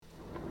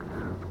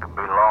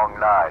long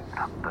night.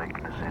 I'm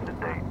taking us into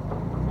date.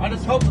 I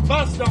just hope the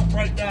bus don't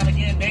break down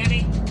again,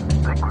 Danny.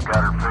 Think we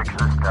got her fixed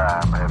this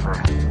time, Heavy.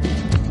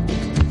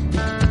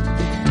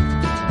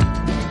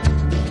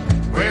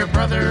 We're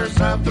brothers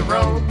of the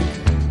road.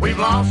 We've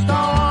lost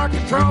all our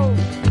control,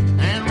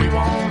 and we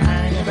won't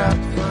hang it up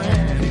for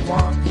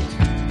anyone.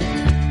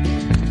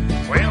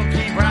 We'll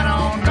keep right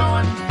on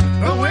going.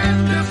 The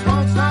wind just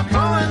won't stop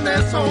blowing.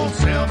 This old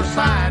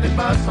silver-sided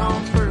bus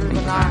on through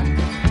the night.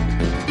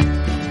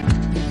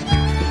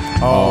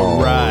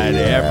 All right,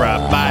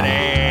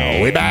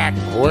 everybody. We back.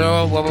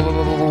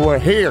 We're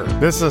here.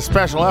 This is a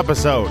special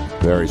episode.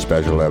 Very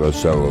special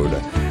episode.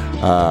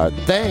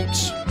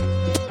 Thanks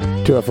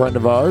to a friend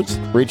of ours.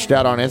 Reached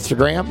out on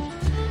Instagram,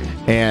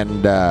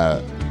 and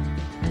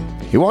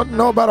he wanted to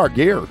know about our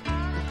gear.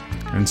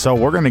 And so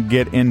we're going to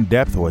get in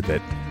depth with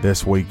it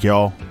this week,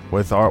 y'all,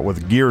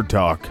 with gear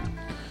talk.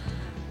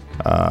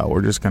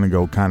 We're just going to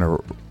go kind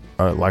of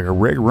like a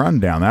rig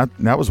rundown.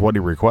 That was what he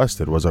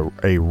requested, was a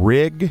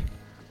rig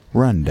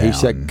rundown. He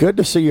said, good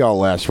to see y'all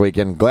last week,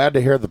 and glad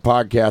to hear the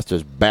podcast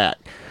is back.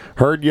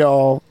 Heard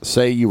y'all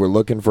say you were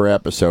looking for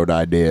episode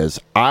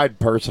ideas. I'd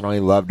personally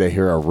love to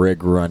hear a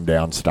rig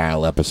rundown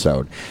style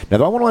episode.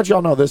 Now, I want to let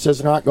y'all know this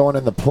is not going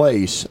in the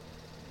place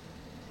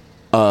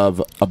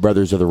of a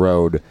Brothers of the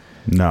Road.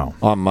 No.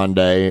 On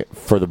Monday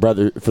for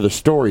the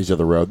stories of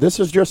the road. This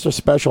is just a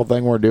special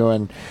thing we're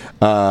doing,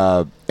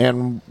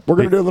 and we're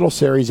going to do a little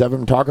series of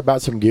them. Talk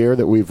about some gear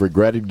that we've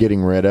regretted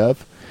getting rid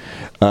of.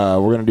 We're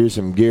going to do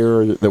some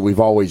gear that we've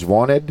always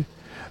wanted.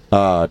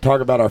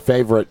 Talk about our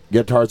favorite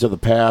guitars of the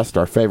past,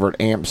 our favorite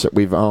amps that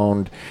we've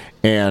owned,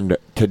 and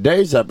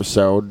today's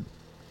episode.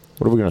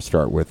 What are we going to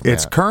start with, Matt?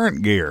 It's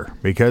current gear,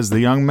 because the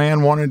young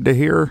man wanted to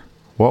hear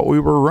what we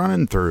were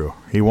running through.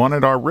 He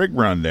wanted our rig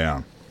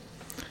rundown.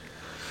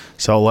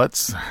 So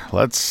let's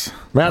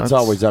Matt's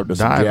always up to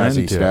some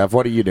jazzy stuff.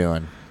 What are you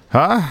doing?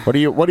 Huh? What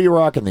are you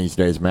rocking these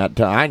days, Matt?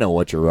 I know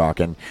what you're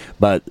rocking,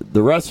 but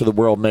the rest of the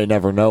world may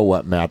never know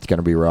what Matt's going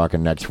to be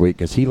rocking next week,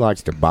 because he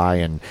likes to buy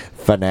and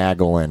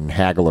finagle and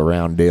haggle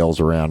around deals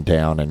around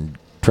town and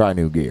try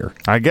new gear.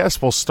 I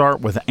guess we'll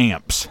start with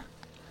amps.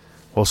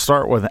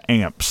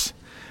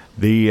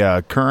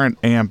 The current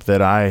amp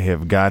that I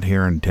have got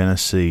here in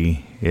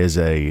Tennessee is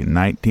a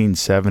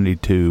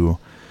 1972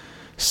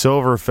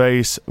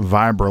 Silverface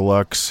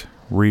Vibrolux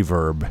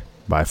Reverb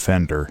by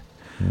Fender.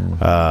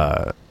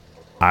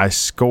 I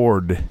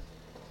scored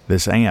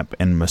this amp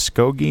in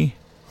Muskogee,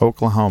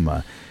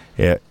 Oklahoma.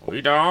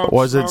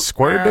 Was it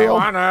Square Deal?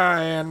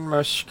 In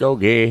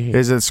Muskogee.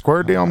 Is it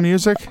Square Deal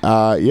Music?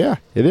 Yeah,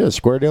 it is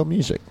Square Deal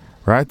Music.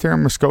 Right there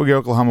in Muskogee,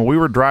 Oklahoma. We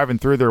were driving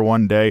through there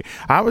one day.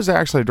 I was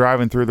actually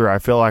driving through there, I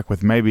feel like,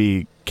 with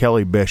maybe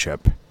Kelly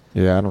Bishop.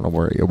 Yeah, I don't know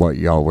what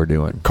y'all were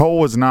doing. Cole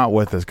was not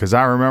with us, because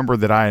I remember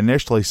that I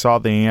initially saw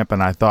the amp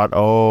and I thought,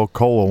 oh,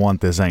 Cole will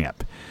want this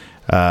amp.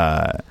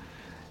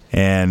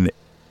 And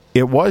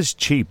it was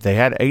cheap. They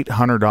had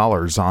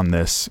 $800 on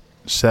this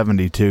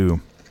 72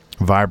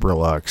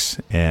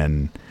 Vibrolux,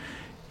 and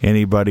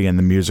anybody in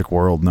the music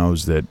world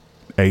knows that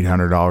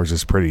 $800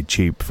 is pretty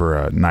cheap for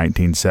a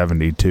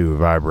 1972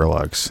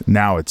 Vibrolux.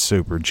 Now it's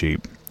super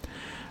cheap.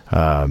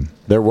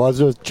 There was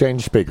a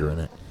change speaker in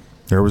it.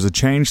 There was a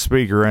change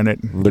speaker in it.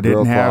 The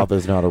grill cloth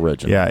is not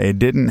original. Yeah, it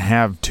didn't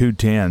have two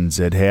 10s.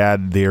 It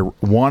had the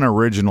one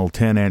original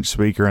 10-inch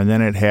speaker, and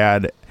then it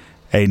had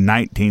a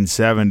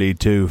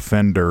 1972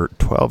 Fender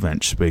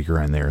 12-inch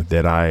speaker in there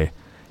that I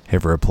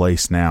have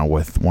replaced now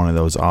with one of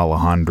those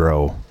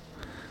Alejandro,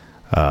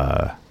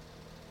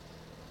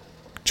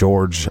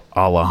 George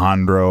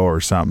Alejandro or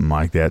something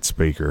like that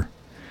speaker.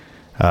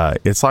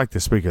 It's like the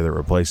speaker that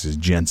replaces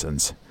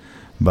Jensen's.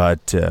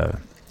 But,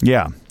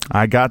 yeah,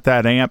 I got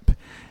that amp.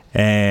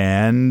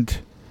 And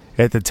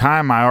at the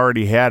time, I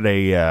already had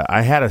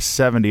a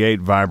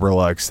 78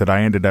 Vibrolux that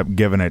I ended up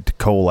giving it to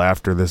Cole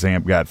after this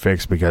amp got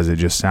fixed, because it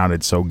just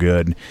sounded so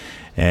good.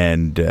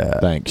 And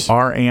thanks.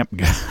 Our amp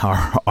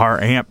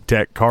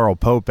tech, Carl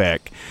Popek.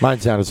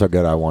 Mine sounded so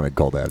good, I wanted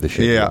Cole to have the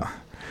shit. Yeah.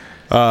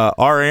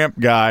 Our amp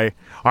guy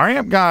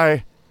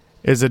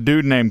is a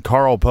dude named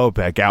Carl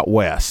Popek out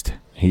west.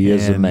 He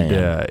is the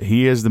man.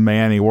 He is the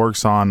man. He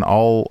works on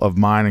all of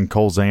mine and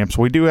Cole's amps.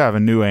 We do have a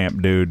new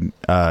amp dude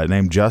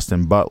named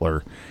Justin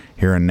Butler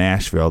here in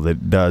Nashville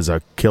that does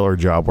a killer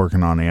job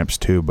working on amps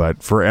too.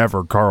 But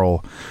forever,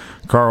 Carl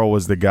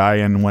was the guy,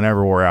 and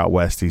whenever we're out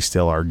west, he's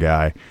still our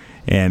guy.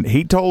 And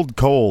he told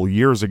Cole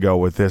years ago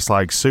with this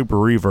like super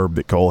reverb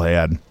that Cole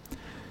had,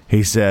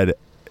 he said,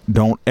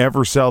 don't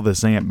ever sell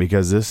this amp,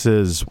 because this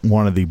is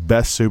one of the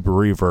best super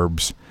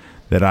reverbs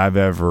that I've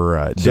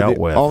ever dealt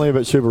with. Only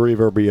but super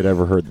reverb you'd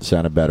ever heard that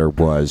sounded better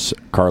was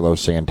Carlos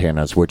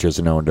Santana's, which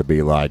is known to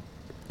be like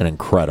an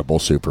incredible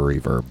super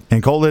reverb.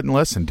 And Cole didn't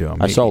listen to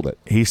him. I sold it.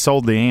 He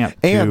sold the amp.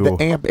 And the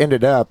amp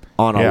ended up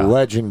on a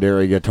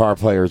legendary guitar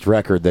player's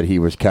record that he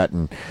was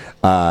cutting,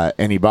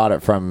 and he bought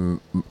it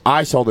from...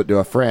 I sold it to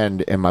a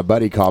friend, and my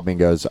buddy called me and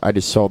goes, I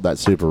just sold that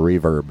super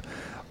reverb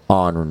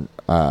on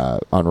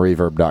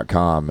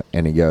Reverb.com,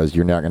 and he goes,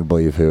 "You're not going to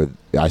believe who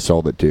I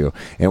sold it to."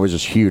 And it was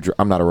this huge.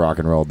 I'm not a rock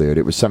and roll dude.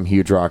 It was some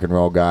huge rock and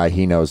roll guy.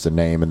 He knows the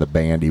name and the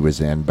band he was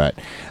in, but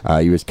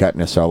he was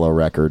cutting a solo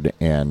record,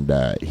 and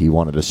he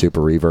wanted a super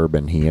reverb,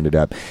 and he ended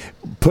up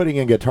putting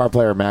in Guitar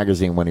Player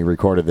magazine when he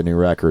recorded the new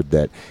record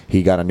that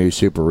he got a new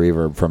super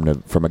reverb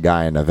from a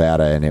guy in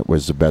Nevada, and it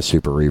was the best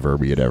super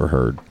reverb he had ever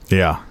heard.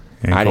 Yeah,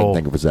 and I didn't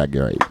think it was that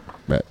great,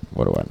 but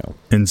what do I know?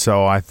 And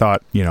so I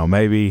thought,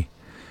 maybe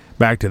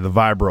back to the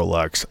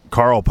Vibrolux.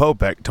 Carl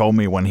Popek told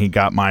me when he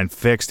got mine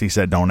fixed, he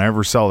said, don't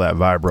ever sell that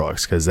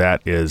Vibrolux because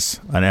that is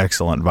an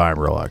excellent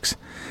Vibrolux.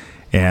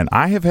 And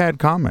I have had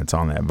comments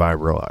on that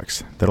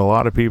Vibrolux that a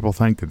lot of people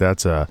think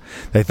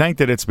they think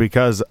that it's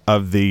because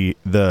of the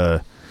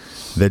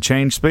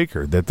change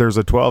speaker, that there's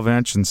a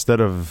 12-inch instead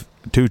of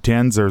 2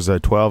 10s, there's a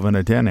 12 and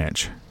a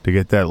 10-inch to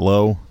get that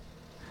low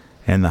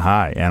and the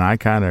high. And I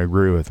kind of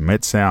agree with him.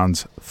 It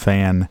sounds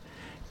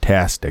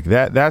fantastic.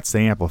 That's the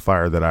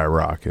amplifier that I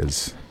rock,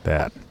 is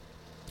that.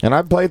 And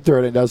I've played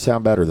through it. It does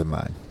sound better than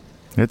mine.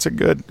 It's a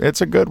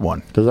good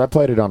one. Because I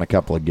played it on a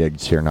couple of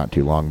gigs here not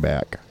too long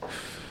back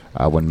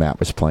when Matt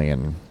was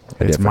playing.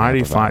 It's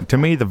mighty fine. To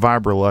me, the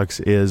Vibrolux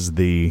is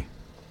the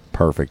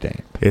perfect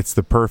amp. It's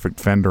the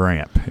perfect Fender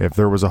amp. If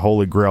there was a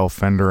holy grail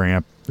Fender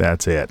amp,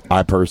 that's it.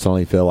 I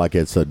personally feel like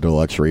it's a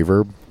deluxe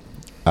reverb.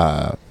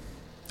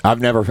 I've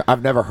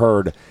never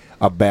heard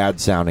a bad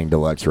sounding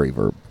deluxe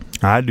reverb.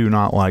 I do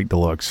not like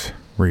deluxe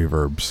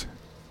reverbs.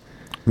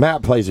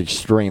 Matt plays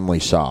extremely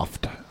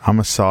soft. I'm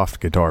a soft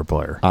guitar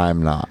player.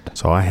 I'm not.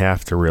 So I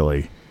have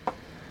to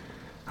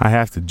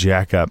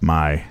jack up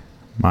my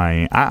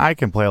I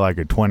can play like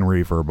a twin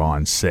reverb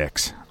on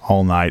 6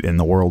 all night in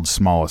the world's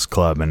smallest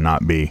club and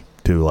not be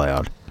too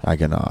loud. I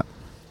cannot.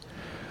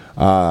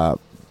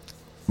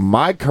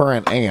 My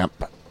current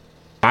amp,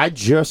 I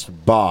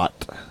just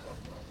bought.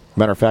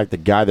 Matter of fact, the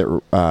guy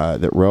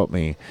that wrote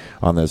me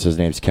on this, his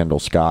name's Kendall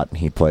Scott, and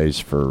he plays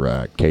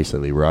for Casey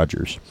Lee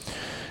Rogers.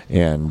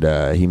 And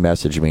he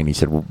messaged me and he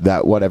said,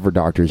 that whatever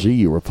Dr. Z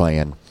you were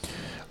playing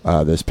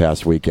this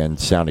past weekend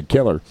sounded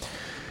killer.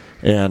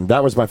 And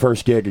that was my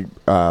first gig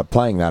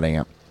playing that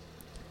amp.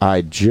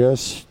 I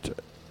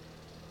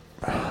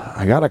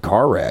got a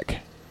car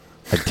wreck.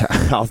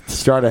 I'll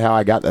start at how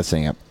I got this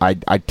amp.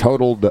 I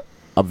totaled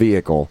a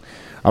vehicle.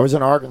 I was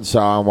in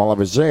Arkansas, and while I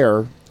was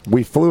there,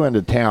 we flew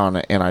into town,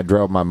 and I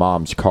drove my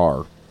mom's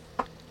car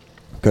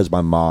because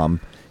my mom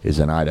is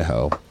in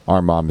Idaho.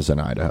 Our mom is in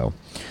Idaho.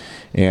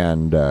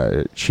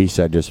 And she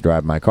said, just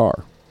drive my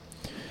car.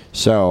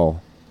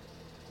 So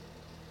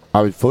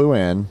I flew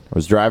in. I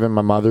was driving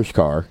my mother's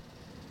car.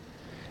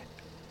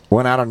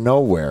 Went out of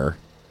nowhere.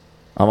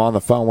 I'm on the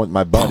phone with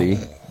my buddy,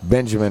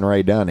 Benjamin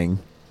Ray Dunning.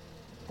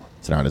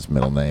 It's not his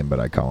middle name, but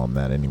I call him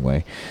that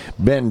anyway.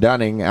 Ben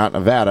Dunning out in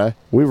Nevada.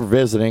 We were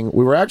visiting.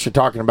 We were actually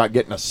talking about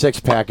getting a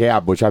 6-pack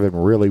ab, which I've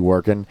been really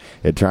working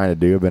at trying to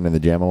do. I've been in the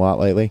gym a lot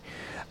lately.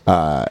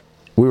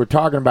 We were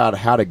talking about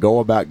how to go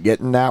about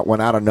getting that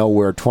when out of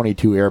nowhere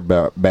 22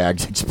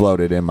 airbags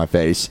exploded in my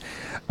face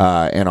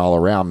and all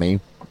around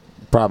me.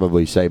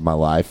 Probably saved my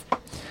life.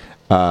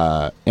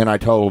 And I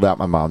totaled out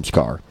my mom's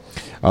car.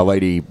 A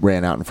lady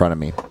ran out in front of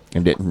me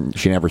and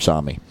she never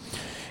saw me.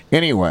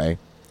 Anyway,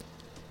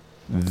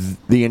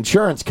 the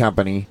insurance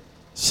company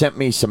sent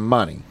me some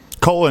money.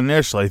 Cole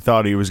initially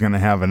thought he was going to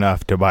have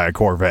enough to buy a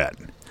Corvette.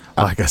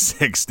 Like a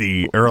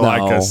 60 or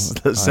like a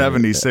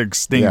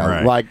 76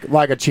 Stingray. Yeah,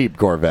 like a cheap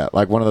Corvette,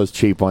 like one of those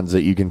cheap ones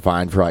that you can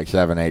find for like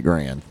 $7-8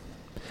 grand.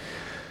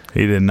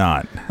 He did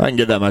not. I can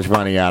get that much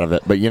money out of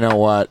it, but you know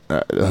what?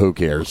 Who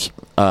cares?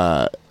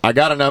 I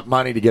got enough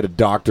money to get a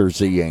Dr.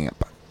 Z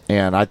amp,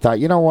 and I thought,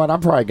 you know what?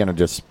 I'm probably going to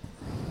just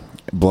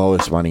blow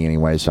this money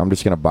anyway, so I'm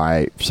just going to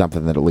buy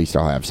something that at least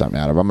I'll have something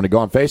out of. I'm going to go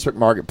on Facebook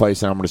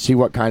Marketplace, and I'm going to see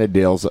what kind of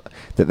deals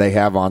that they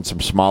have on some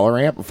smaller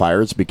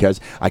amplifiers, because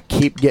I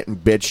keep getting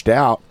bitched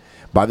out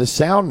by the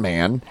sound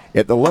man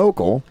at the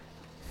local,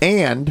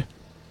 and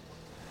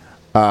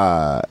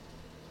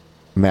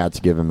Matt's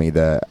giving me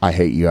the I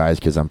hate you guys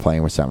because I'm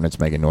playing with something that's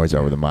making noise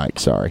over the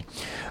mic. Sorry.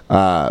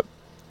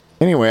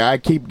 Anyway, I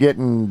keep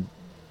getting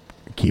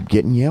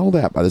yelled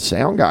at by the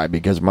sound guy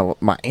because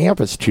my amp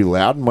is too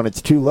loud, and when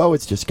it's too low,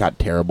 it's just got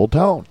terrible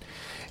tone.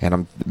 And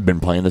I've been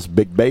playing this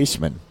big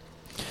bassman,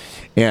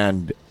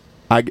 and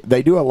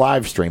they do a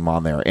live stream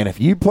on there, and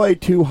if you play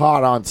too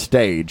hot on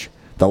stage,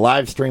 the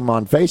live stream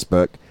on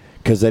Facebook,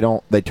 because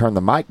they turn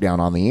the mic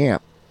down on the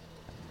amp,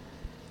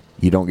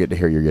 you don't get to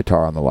hear your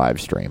guitar on the live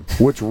stream,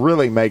 which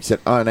really makes it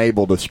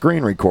unable to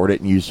screen record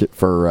it and use it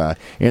for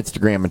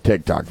Instagram and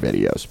TikTok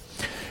videos.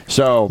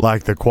 So,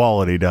 like the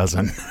quality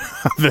doesn't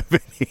of the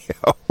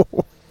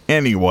video.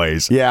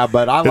 Anyways, yeah,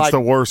 but it's the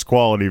worst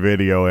quality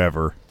video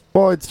ever.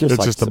 Well, it's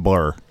just a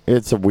blur.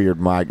 It's a weird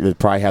mic that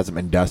probably hasn't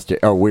been dusted.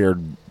 A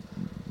weird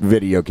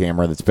video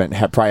camera that's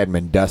probably hadn't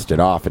been dusted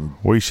off in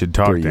we should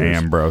talk 3 to years.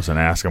 Ambrose and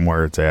ask him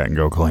where it's at and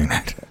go clean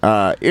it.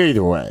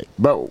 Either way,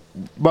 but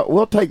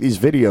we'll take these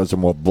videos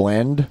and we'll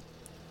blend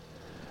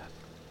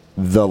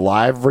the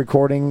live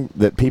recording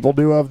that people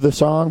do of the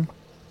song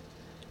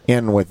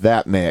in with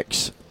that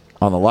mix,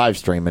 on the live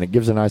stream, and it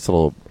gives a nice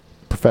little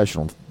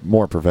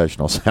more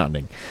professional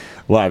sounding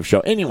live show.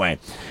 Anyway,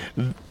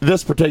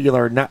 this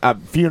particular a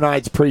few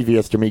nights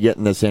previous to me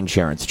getting this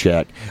insurance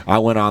check, I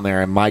went on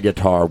there and my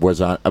guitar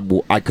was on.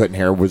 I couldn't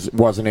hear,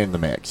 wasn't in the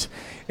mix,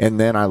 and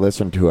then I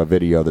listened to a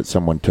video that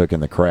someone took in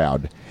the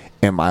crowd,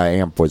 and my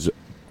amp was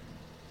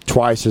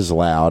twice as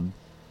loud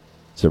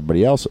as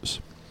everybody else's.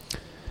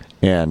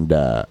 And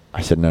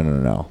I said,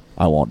 no,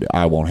 I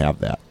won't have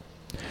that.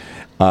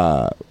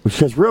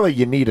 Because really,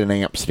 you need an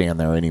amp stand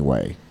there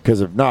anyway.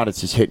 Because if not,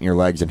 it's just hitting your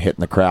legs and hitting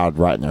the crowd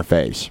right in their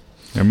face.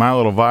 In my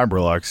little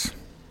Vibrolux,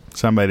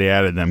 somebody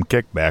added them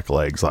kickback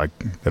legs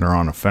like that are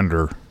on a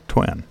Fender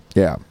Twin.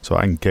 Yeah. So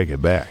I can kick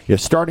it back. Yeah,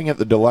 starting at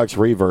the deluxe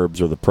reverbs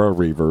or the pro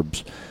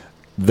reverbs,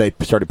 they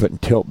started putting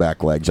tilt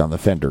back legs on the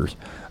Fenders.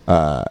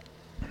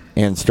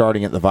 And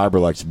starting at the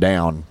Vibrolux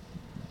down,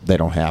 they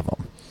don't have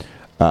them.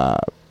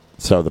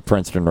 So the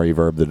Princeton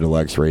reverb, the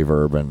deluxe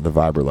reverb, and the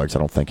Vibrolux, I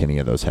don't think any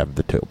of those have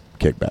the tilt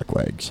kickback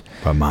legs.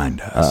 But mine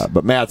does.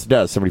 But Matt's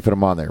does. Somebody put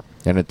them on there.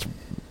 And it's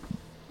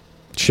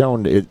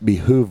shown it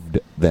behooved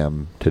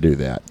them to do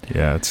that.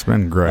 Yeah, it's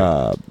been great.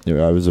 It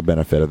was a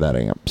benefit of that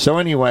amp. So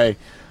anyway,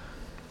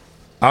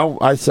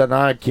 I said,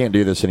 I can't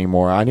do this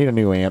anymore. I need a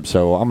new amp,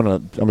 so I'm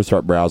gonna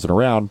start browsing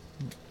around.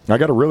 I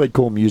got a really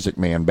cool Music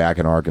Man back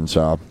in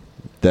Arkansas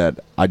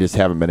that I just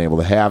haven't been able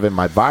to have. And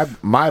my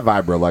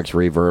Vibrolux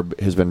reverb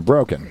has been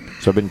broken.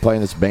 So I've been playing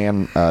this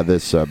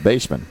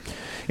Bassman.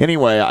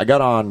 Anyway, I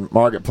got on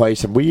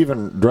Marketplace, and we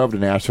even drove to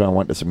Nashville and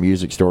went to some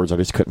music stores. I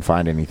just couldn't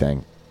find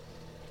anything.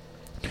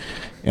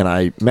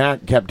 And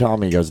Matt kept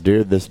telling me, he goes,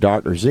 dude, this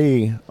Dr.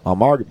 Z on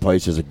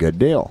Marketplace is a good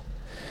deal.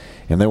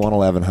 And they want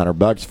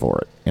 $1,100 for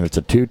it. And it's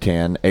a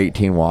 210,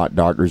 18-watt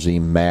Dr. Z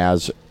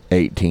Maz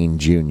 18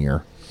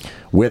 Junior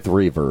with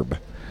reverb.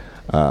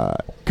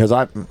 Because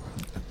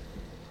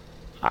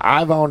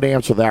I've owned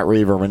amps with that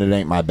reverb, and it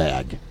ain't my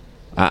bag.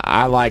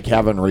 I like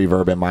having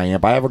reverb in my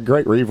amp. I have a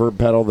great reverb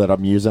pedal that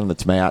I'm using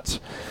that's Matt's,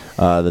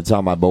 that's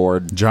on my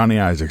board. Johnny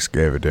Isaacs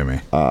gave it to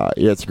me. Yeah,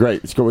 it's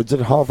great. It's cool. Is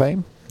it Hall of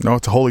Fame? No,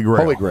 it's a Holy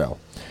Grail. Holy Grail.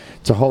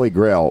 It's a Holy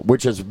Grail,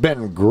 which has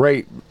been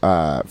great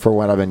for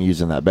when I've been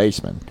using that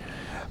Bassman.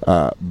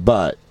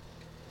 But,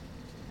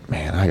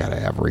 man, I got to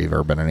have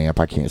reverb in an amp.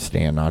 I can't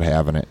stand not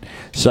having it.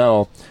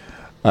 So,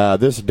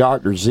 this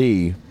Dr.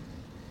 Z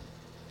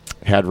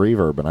had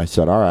reverb, and I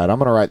said, all right, I'm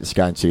going to write this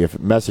guy and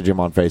message him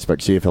on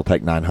Facebook, see if he'll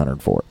take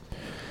 $900 for it.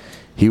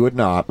 He would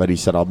not, but he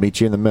said, I'll meet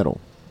you in the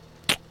middle.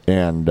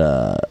 And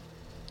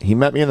he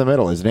met me in the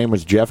middle. His name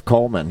was Jeff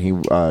Coleman.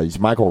 He's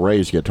Michael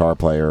Ray's guitar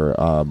player,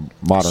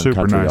 modern super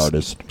country nice,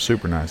 artist.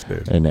 Super nice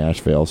dude. In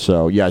Nashville.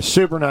 So, yeah,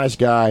 super nice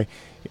guy.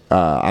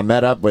 I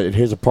met up at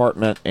his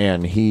apartment,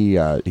 and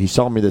he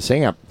sold me this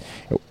amp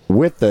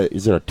with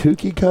is it a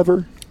Tukey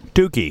cover?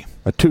 Tukey.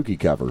 A Tukey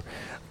cover.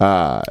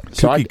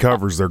 Tukey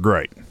covers, they're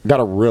great. Got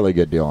a really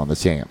good deal on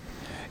this amp.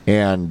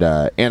 And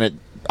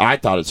I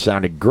thought it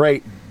sounded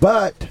great,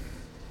 but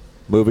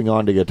moving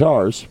on to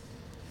guitars,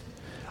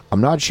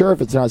 I'm not sure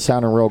if it's not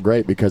sounding real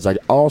great because I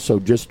also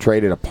just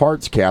traded a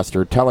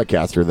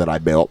Telecaster that I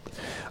built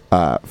for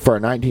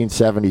a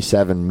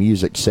 1977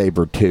 Music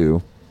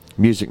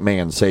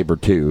Man Sabre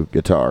 2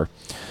 guitar.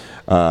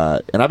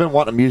 And I've been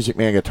wanting a Music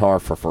Man guitar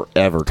for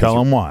forever. Tell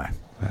them why.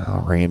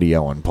 Well, Randy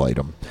Owen played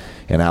them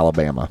in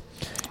Alabama.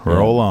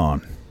 Roll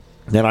on.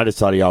 Then I just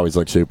thought he always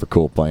looked super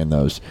cool playing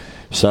those.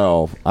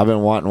 So I've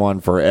been wanting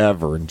one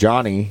forever. And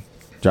Johnny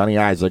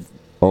Isaac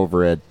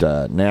over at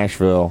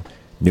Nashville,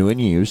 new and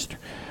used.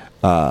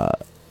 Man,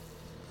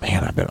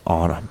 I've been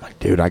on him. Like,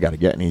 dude, I got to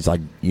get. And he's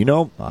like,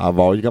 I've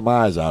always got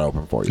my eyes out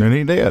open for you. And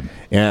he did.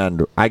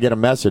 And I get a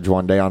message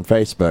one day on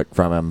Facebook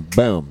from him.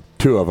 Boom,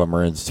 2 of them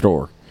are in the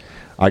store.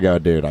 I go,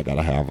 dude, I got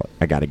to have it.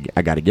 I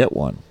got to get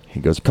one. He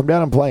goes, come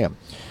down and play them.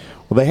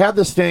 Well, they had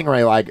the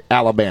Stingray like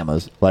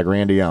Alabama's, like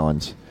Randy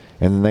Owens.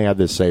 And then they had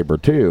this Sabre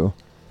 2.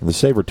 And the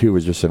Sabre 2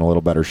 was just in a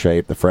little better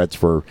shape. The frets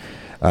were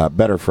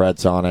better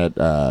frets on it.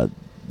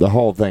 The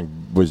whole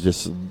thing was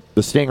just,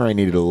 the Stingray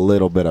needed a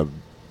little bit of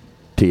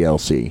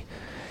TLC.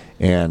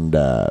 And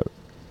I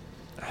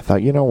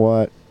thought, you know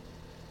what?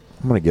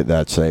 I'm going to get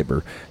that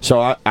Sabre.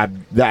 So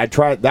I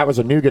tried. That was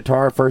a new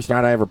guitar. First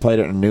night I ever played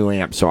it in a new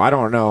amp. So I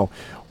don't know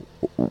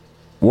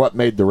what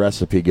made the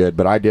recipe good,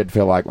 but I did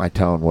feel like my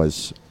tone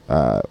was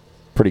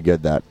pretty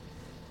good that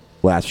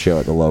last show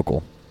at the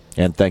local.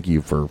 And thank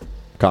you for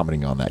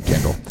commenting on that,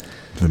 Kendall.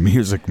 The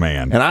Music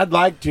Man. And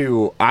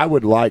I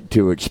would like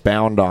to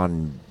expound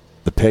on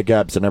the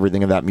pickups and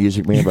everything of that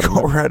Music Man, but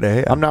right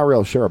ahead. I'm not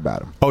real sure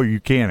about them. Oh, you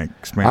can't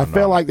expand I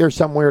feel like there's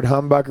some weird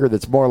humbucker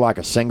that's more like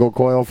a single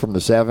coil from the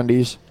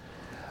 70s.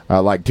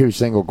 Like 2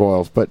 single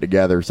coils put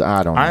together, so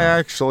I don't know. I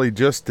actually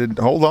just did.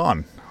 Hold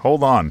on.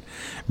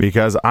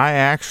 Because I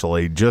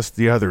actually, just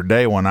the other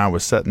day when I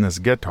was setting this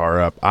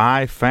guitar up,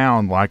 I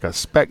found like a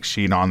spec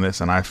sheet on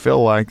this, and I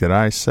feel like that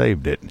I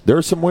saved it.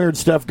 There's some weird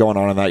stuff going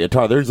on in that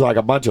guitar. There's like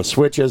a bunch of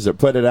switches that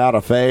put it out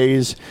of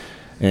phase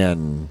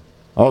and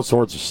all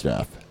sorts of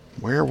stuff.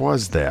 Where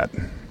was that?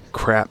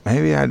 Crap,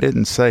 maybe I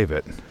didn't save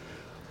it.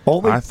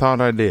 Only I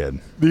thought I did.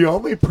 the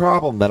only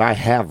problem that I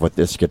have with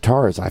this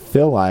guitar is I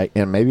feel like,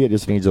 and maybe it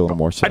just needs a little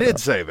more I setup. did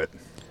save it.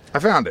 I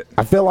found it.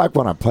 I feel like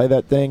when I play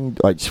that thing,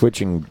 like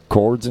switching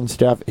chords and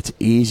stuff, it's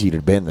easy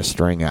to bend the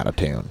string out of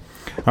tune.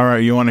 All right,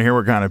 you want to hear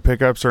what kind of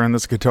pickups are in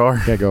this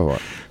guitar? Yeah, go for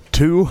it.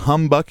 2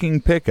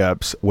 humbucking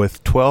pickups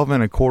with 12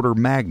 1/4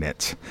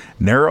 magnets.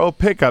 Narrow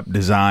pickup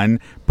design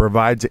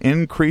provides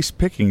increased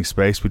picking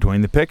space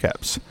between the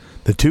pickups.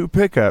 The 2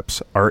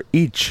 pickups are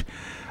each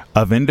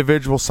of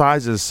individual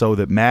sizes so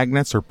that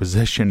magnets are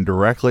positioned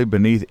directly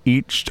beneath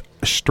each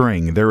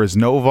string. There is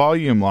no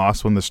volume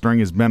loss when the string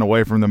is bent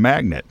away from the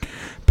magnet.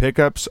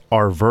 Pickups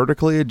are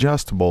vertically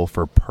adjustable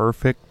for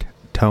perfect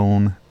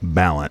tone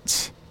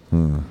balance.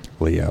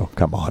 Leo,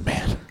 come on,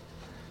 man.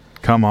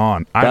 Come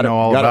on. Got know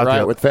all got about it right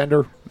the with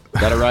Fender.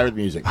 Got it right with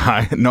music.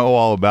 I know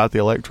all about the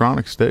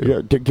electronics too.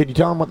 Yeah, can you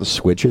tell them what the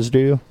switches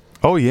do?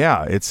 Oh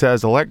yeah, it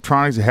says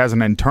electronics. It has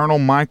an internal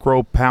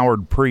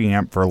micro-powered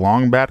preamp for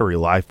long battery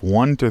life,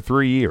 1 to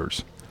 3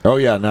 years. Oh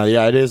yeah, no,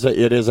 yeah, it is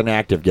an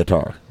active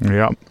guitar.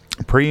 Yep.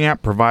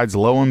 Preamp provides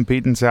low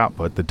impedance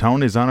output. The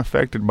tone is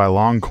unaffected by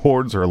long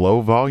chords or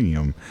low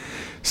volume.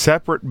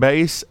 Separate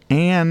bass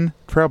and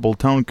treble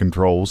tone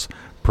controls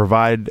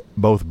provide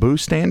both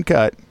boost and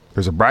cut.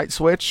 There's a bright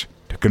switch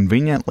to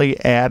conveniently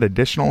add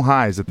additional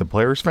highs at the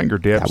player's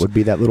fingertips. That would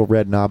be that little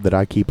red knob that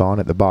I keep on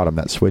at the bottom,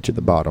 that switch at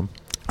the bottom.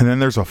 And then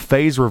there's a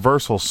phase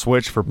reversal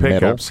switch for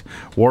pickups.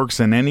 Works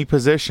in any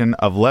position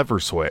of lever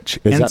switch.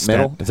 Is that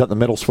middle? Is that the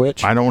middle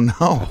switch? I don't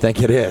know. I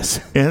think it is.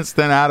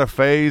 Instant out of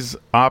phase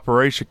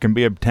operation can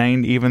be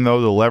obtained even though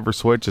the lever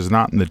switch is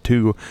not in the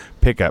 2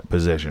 pickup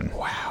position.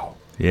 Wow.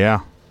 Yeah.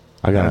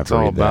 I gotta That's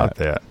all read about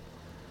that.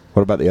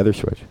 What about the other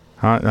switch?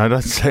 It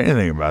doesn't say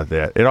anything about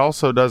that. It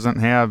also doesn't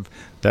have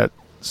that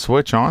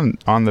switch on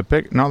the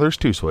pick. No, there's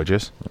 2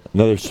 switches.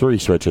 No, there's 3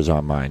 switches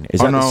on mine.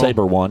 Is Oh, that the no.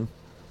 Sabre one?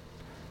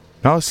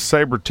 No, it's a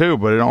Sabre 2,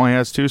 but it only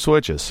has 2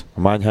 switches.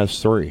 Mine has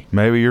 3.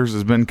 Maybe yours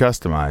has been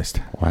customized.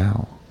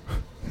 Wow.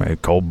 Maybe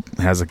Cole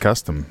has a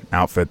custom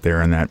outfit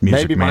there in that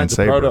Music Maybe Man mine's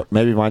Sabre.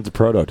 maybe mine's a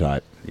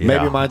prototype. Yeah.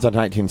 Maybe mine's on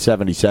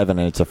 1977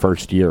 and it's the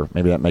first year.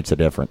 Maybe that makes a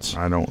difference.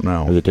 I don't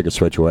Or know. they took a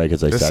switch away because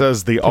they This said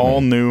says the too many.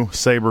 all-new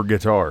Sabre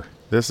guitar.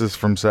 This is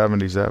from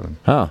 77.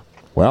 Huh.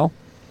 Well,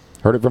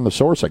 heard it from the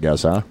source, I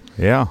guess, huh?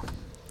 Yeah.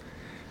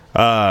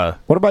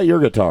 What about your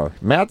guitar?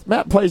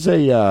 Matt plays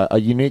a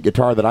unique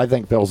guitar that I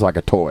think feels like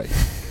a toy.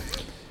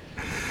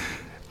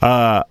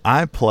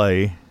 I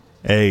play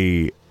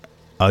a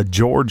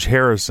George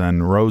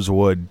Harrison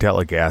Rosewood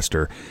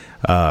Telecaster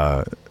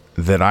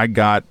that I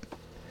got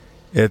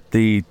at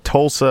the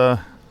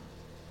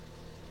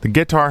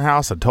Guitar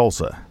House of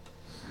Tulsa.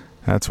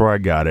 That's where I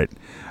got it.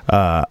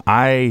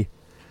 I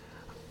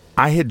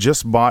had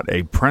just bought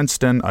a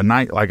Princeton,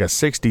 like a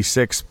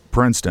 66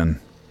 Princeton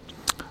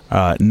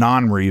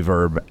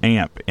non-reverb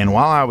amp, and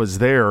while I was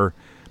there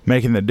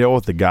making the deal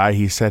with the guy,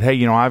 he said,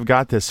 hey, I've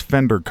got this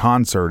Fender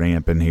concert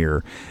amp in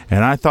here,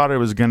 and I thought it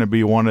was going to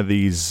be one of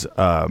these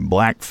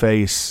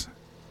blackface,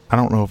 I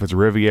don't know if it's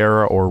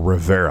Riviera or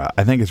Rivera,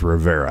 I think it's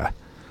Rivera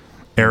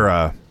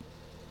era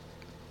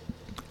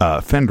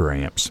Fender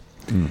amps.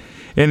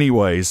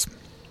 Anyways,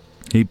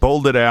 he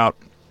pulled it out,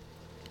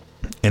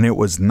 and it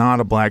was not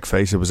a black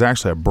face, it was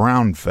actually a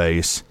brown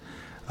face,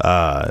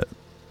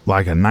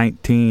 like a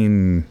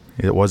 19,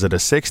 was it a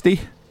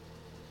 60?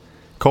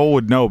 Cole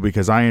would know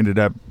because I ended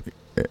up,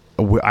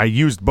 I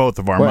used both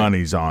of our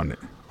monies on it.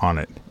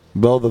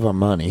 Both of our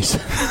monies.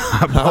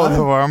 Both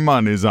of our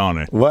monies on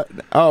it. What?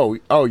 Oh,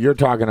 you're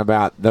talking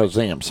about those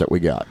amps that we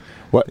got.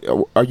 What?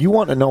 Are you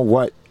wanting to know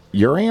what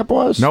your amp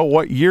was? No,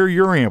 what year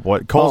your amp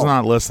was? Cole's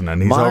not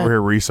listening. He's over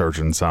here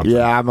researching something.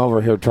 Yeah, I'm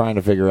over here trying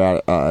to figure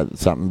out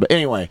something. But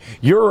anyway,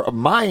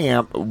 my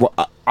amp,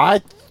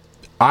 I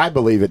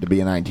believe it to be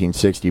a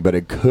 1960, but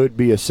it could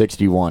be a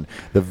 61.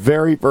 The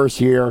very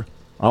first year,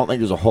 I don't think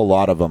there's a whole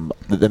lot of them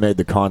that they made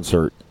the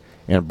concert,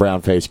 and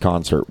Brownface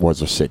concert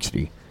was a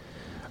 60.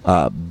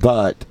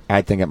 But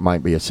I think it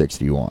might be a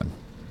 61.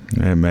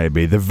 It may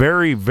be. The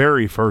very,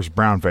 very first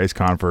Brownface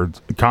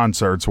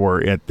concerts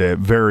were at the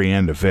very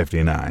end of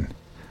 59.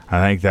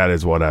 I think that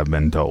is what I've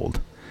been told.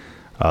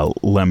 A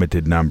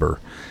limited number.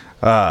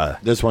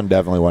 This one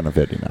definitely wasn't a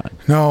 59.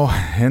 No,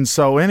 and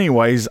so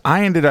anyways,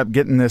 I ended up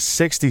getting this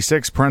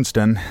 66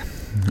 Princeton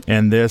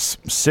and this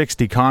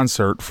 60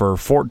 concert for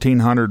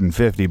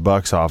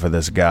 $1,450 off of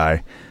this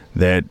guy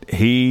that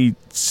he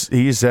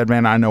said,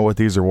 man, I know what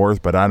these are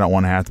worth, but I don't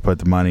want to have to put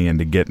the money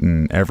into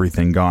getting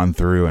everything gone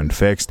through and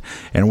fixed.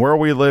 And where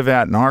we live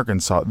at in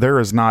Arkansas, there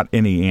is not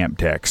any amp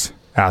techs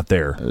out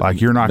there.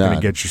 Like, you're not going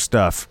to get your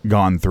stuff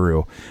gone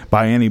through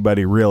by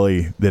anybody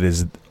really that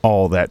is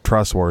all that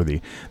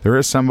trustworthy. There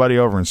is somebody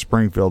over in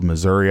Springfield,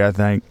 Missouri, I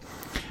think,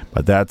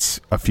 but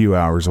that's a few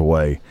hours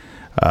away.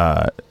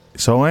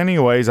 So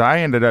anyways, I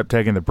ended up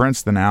taking the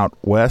Princeton out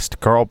west.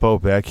 Carl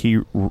Popek, he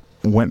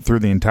went through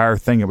the entire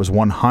thing. It was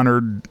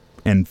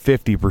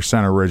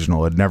 150%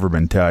 original. It had never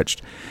been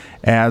touched,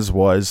 as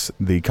was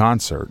the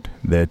concert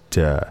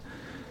that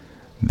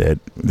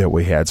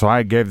we had. So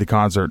I gave the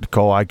concert to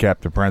Cole. I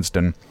kept the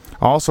Princeton.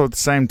 Also, at the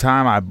same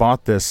time, I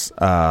bought this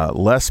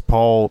Les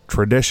Paul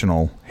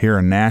Traditional here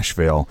in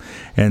Nashville.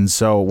 And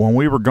so when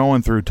we were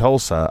going through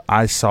Tulsa,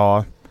 I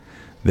saw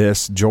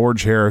this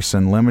George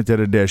Harrison limited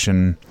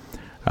edition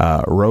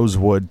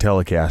Rosewood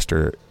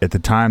Telecaster. At the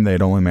time, they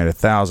had only made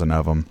 1,000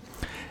 of them.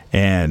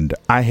 And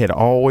I had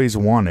always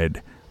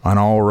wanted an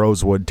all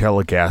Rosewood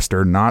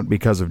Telecaster, not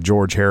because of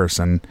George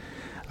Harrison,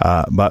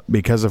 but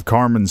because of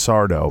Carmen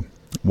Sardo,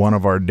 one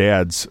of our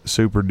dad's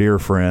super dear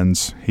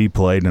friends. He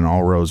played an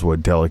all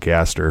Rosewood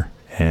Telecaster,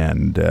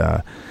 and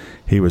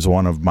he was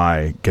one of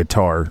my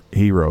guitar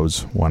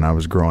heroes when I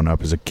was growing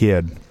up as a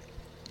kid.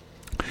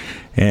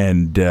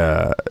 And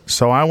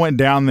so I went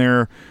down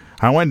there.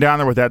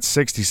 With that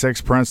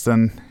 66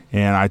 Princeton,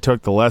 and I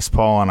took the Les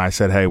Paul, and I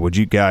said, hey, would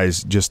you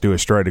guys just do a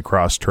straight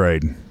across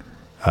trade?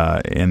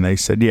 And they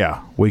said,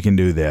 yeah, we can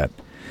do that.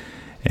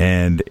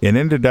 And it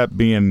ended up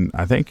being,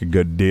 I think, a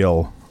good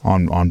deal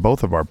on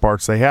both of our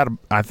parts. They had,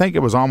 I think it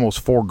was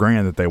almost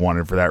 $4,000 that they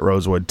wanted for that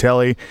Rosewood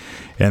Telly,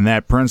 and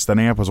that Princeton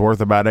amp was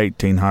worth about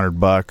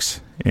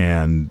 $1,800.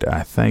 And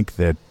I think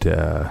that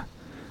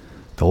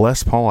the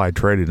Les Paul I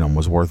traded them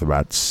was worth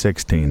about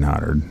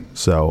 $1,600.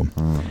 So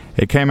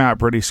it came out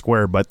pretty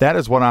square. But that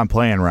is what I'm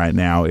playing right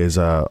now, is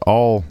a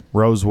all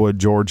Rosewood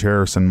George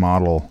Harrison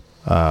model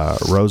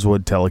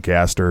Rosewood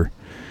Telecaster,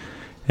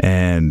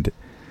 and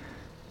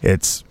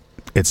it's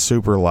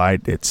super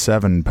light. It's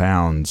 7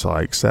 pounds,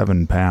 like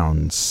 7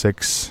 pounds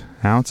 6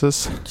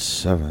 ounces,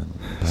 7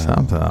 pounds.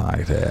 Something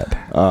like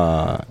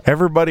that.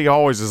 Everybody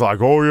always is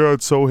like, oh yeah,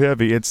 it's so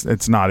heavy.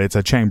 It's not. It's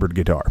a chambered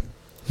guitar.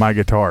 My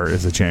guitar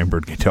is a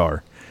chambered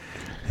guitar,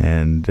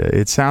 and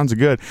it sounds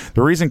good.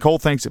 The reason Cole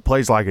thinks it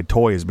plays like a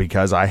toy is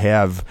because I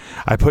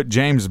put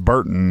James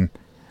Burton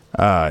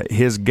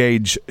his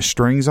gauge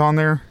strings on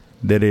there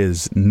that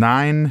is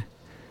 9,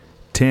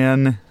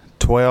 10,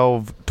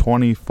 12,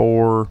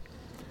 24,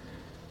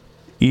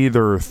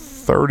 either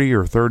 30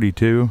 or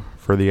 32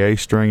 for the A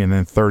string, and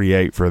then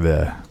 38 for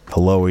the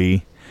low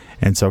E.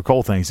 And so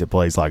Cole thinks it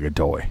plays like a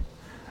toy.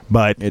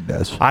 But it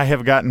does. I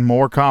have gotten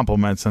more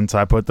compliments since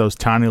I put those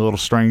tiny little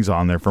strings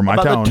on there for my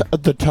tone.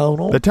 The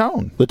tonal? The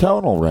tone. The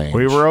tonal range.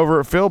 We were over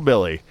at Phil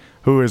Billy,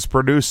 who has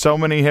produced so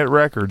many hit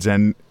records,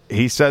 and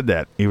he said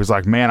that. He was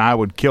like, man, I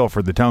would kill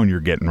for the tone you're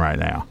getting right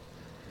now.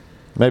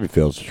 Maybe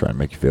Phil's just trying to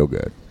make you feel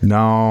good.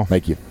 No.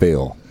 Make you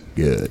feel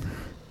good.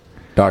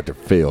 Dr.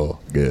 Phil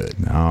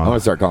Good. No. I'm going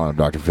to start calling him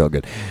Dr. Phil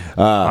Good.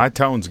 My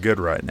tone's good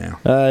right now.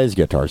 His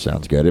guitar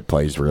sounds good. It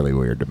plays really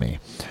weird to me.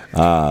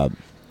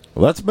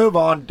 Let's move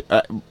on.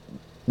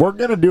 We're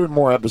going to do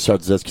more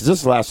episodes of this, because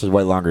this lasted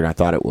way longer than I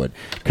thought it would,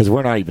 because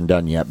we're not even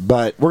done yet.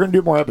 But we're going to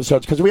do more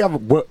episodes, because we have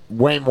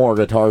way more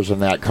guitars than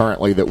that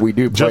currently that we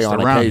do play just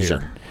on around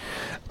occasion.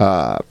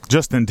 Here.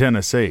 Just in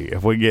Tennessee.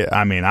 If we get,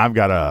 I mean, I've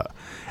got a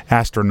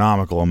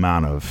astronomical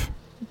amount of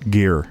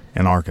gear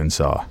in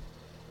Arkansas.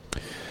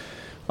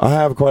 I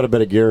have quite a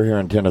bit of gear here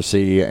in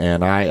Tennessee,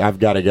 and I've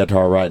got a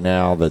guitar right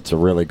now that's a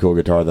really cool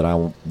guitar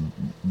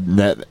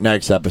that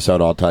next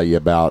episode I'll tell you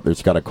about.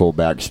 It's got a cool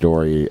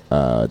backstory.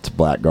 It's a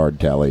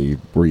Blackguard Telly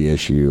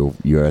reissue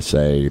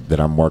USA that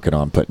I'm working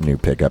on putting new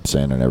pickups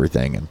in and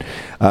everything. And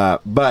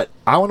but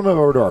I want to move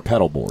over to our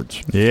pedal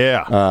boards.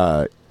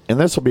 Yeah. And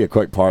this will be a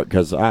quick part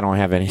because I don't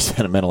have any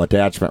sentimental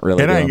attachment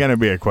really. It ain't going to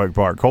be a quick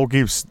part. Cole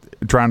keeps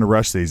trying to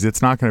rush these.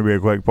 It's not going to be a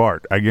quick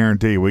part. I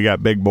guarantee you. We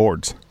got big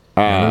boards.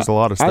 There's a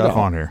lot of stuff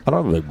on here. I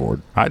don't have a big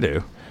board. I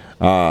do.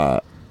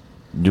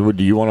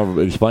 Do you want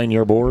to explain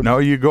your board? No,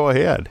 you go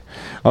ahead.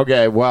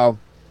 Okay, well,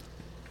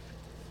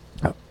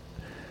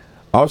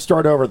 I'll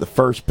start over at the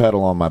first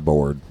pedal on my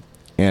board,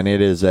 and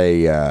it is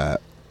it's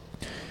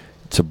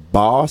a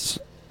Boss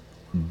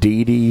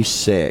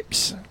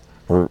DD6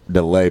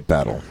 delay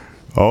pedal.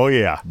 Oh,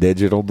 yeah.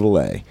 Digital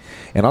delay.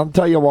 And I'll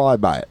tell you why I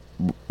buy it.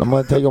 I'm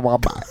going to tell you why I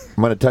buy it.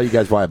 I'm going to tell you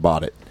guys why I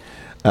bought it.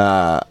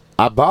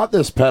 I bought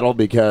this pedal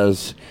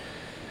because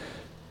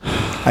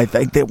I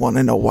think they want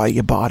to know why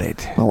you bought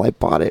it. Well, I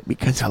bought it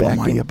because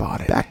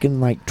back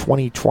in like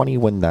 2020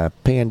 when the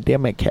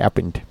pandemic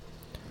happened,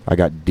 I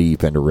got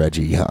deep into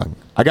Reggie Young.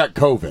 I got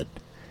COVID,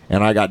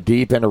 and I got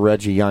deep into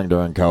Reggie Young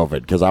during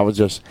COVID because I was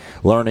just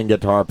learning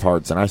guitar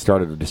parts, and I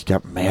started to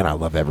discover, man, I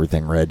love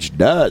everything Reg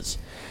does.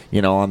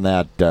 You know, on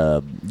that,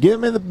 give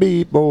me the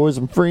beat, boys,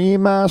 and free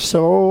my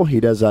soul.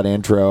 He does that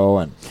intro,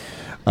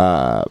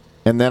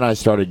 and then I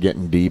started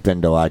getting deep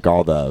into like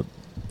all the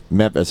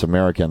Memphis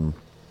American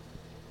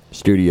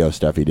studio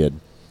stuff he did.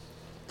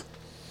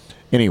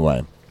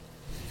 Anyway,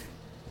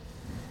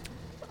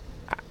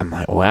 I'm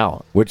like,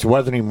 wow, which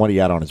wasn't even what he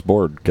had on his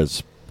board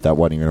because that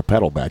wasn't even a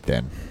pedal back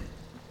then.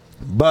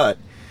 But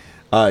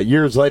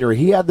years later,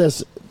 he had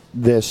this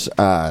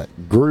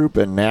group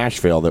in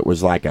Nashville that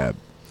was like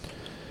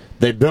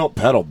they built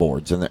pedal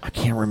boards, and I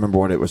can't remember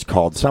what it was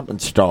called, something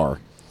Star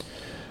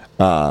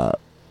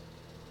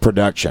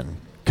production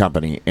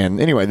company.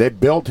 And anyway, they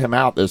built him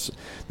out this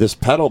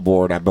pedal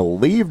board, I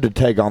believe, to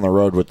take on the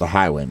road with the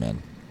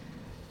Highwaymen.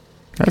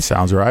 That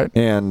sounds right.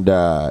 And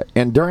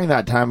during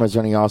that time was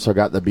when he also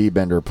got the B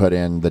bender put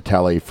in the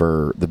telly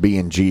for the B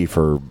and G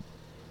from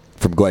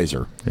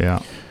Glazer.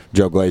 Yeah.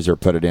 Joe Glazer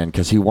put it in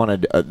because he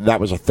wanted that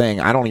was a thing.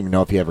 I don't even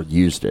know if he ever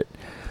used it,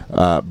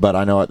 but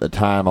I know at the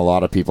time a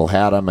lot of people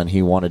had them, and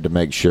he wanted to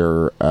make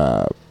sure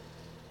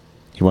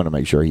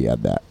he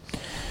had that.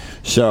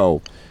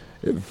 So,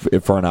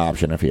 if for an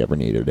option, if he ever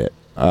needed it.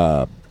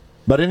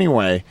 But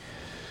anyway,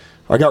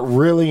 I got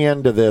really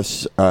into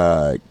this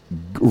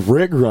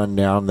rig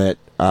rundown that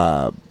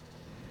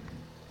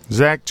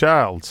Zach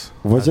Childs.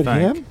 Was I it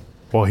think. him?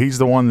 Well, he's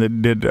the one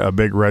that did a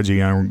big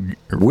Reggie on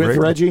With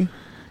Reggie?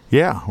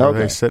 Yeah, where Okay.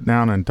 they sit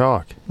down and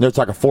talk. It's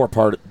like a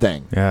 4-part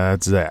thing. Yeah,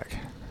 that's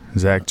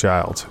Zach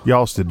Childs.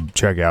 Y'all should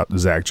check out the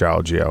Zach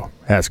Childs show.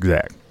 Ask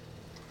Zach.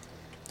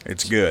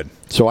 It's good.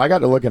 So I got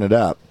to looking it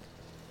up.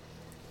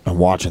 I'm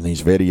watching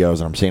these videos,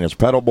 and I'm seeing his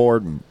pedal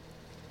board, and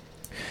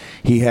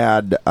he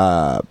had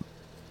a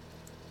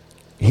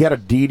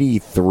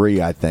DD3,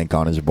 I think,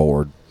 on his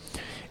board.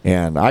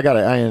 And I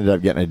ended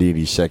up getting a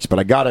DD6, but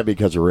I got it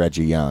because of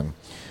Reggie Young.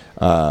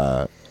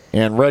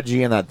 And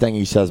Reggie in that thing,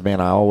 he says,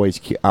 "Man, I always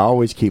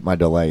keep my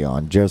delay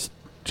on just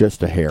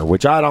a hair,"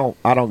 which I don't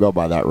go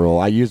by that rule.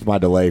 I use my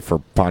delay for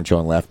Poncho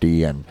and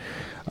Lefty and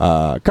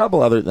a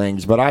couple other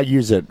things, but I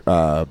use it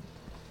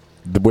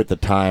with the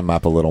time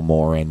up a little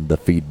more and the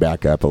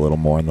feedback up a little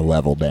more and the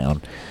level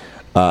down.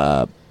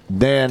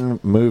 Then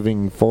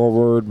moving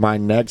forward, my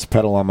next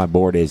pedal on my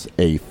board is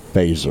a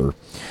phaser,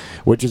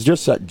 which is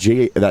just that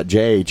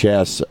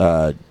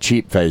JHS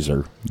cheap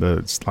phaser.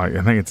 It's like,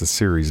 I think it's a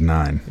Series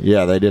 9.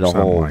 Yeah, they did a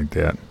Something whole like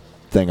that.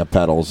 thing of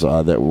pedals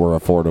that were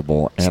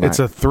affordable. And It's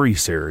a 3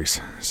 series.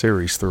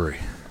 Series 3.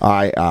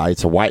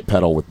 it's a white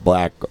pedal with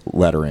black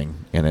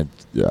lettering, and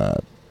it's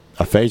a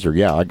phaser.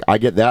 Yeah, I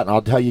get that, and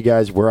I'll tell you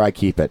guys where I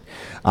keep it.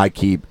 I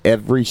keep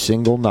every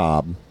single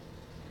knob.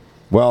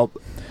 Well,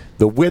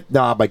 the width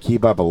knob I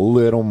keep up a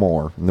little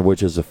more,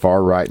 which is the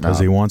far right knob. Because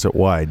he wants it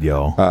wide,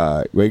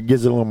 y'all. It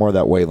gives it a little more of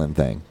that Wayland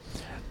thing.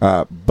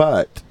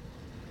 But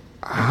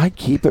I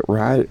keep it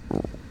right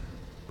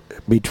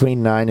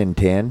between 9 and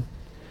 10.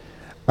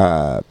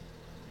 And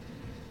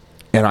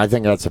I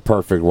think that's a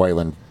perfect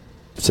Wayland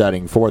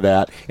setting for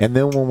that. And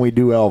then when we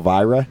do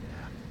Elvira,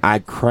 I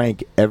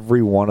crank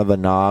every one of the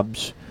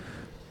knobs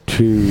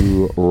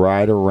to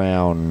right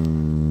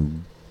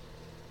around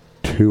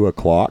 2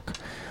 o'clock.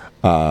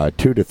 2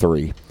 to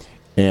 3,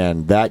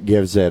 and that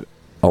gives it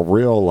a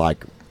real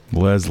like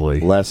Leslie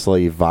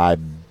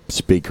vibe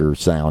speaker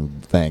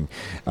sound thing,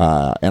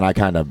 and I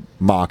kind of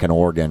mock an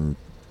organ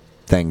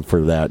thing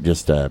for that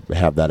just to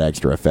have that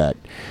extra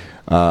effect.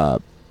 The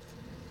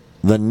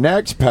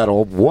next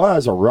pedal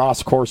was a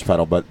Ross Course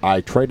pedal, but I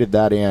traded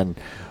that in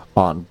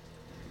on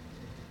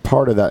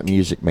part of that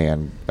Music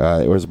Man.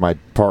 It was my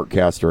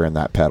Parkcaster, and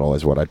that pedal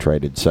is what I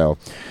traded. So,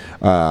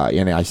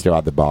 and I still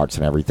have the box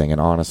and everything. And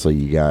honestly,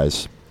 you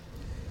guys,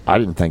 I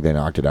didn't think they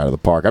knocked it out of the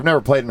park. I've never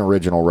played an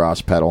original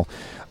Ross pedal.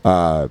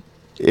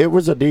 It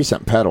was a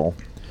decent pedal,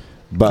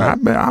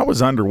 but I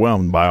was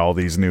underwhelmed by all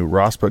these new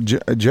Ross, but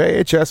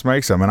JHS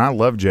makes them, and I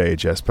love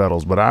JHS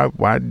pedals, but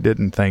I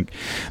didn't think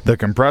the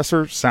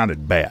compressor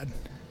sounded bad.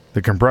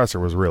 The compressor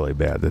was really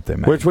bad that they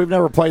made. Which we've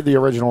never played the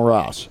original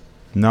Ross.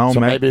 No, so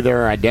maybe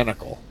they're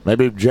identical.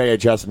 Maybe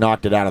JHS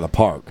knocked it out of the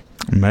park.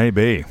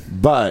 Maybe.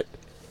 But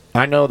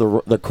I know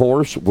the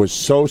course was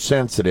so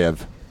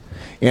sensitive.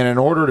 And in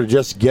order to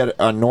just get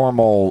a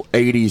normal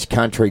 80s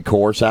country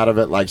course out of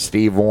it, like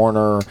Steve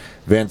Warner,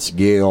 Vince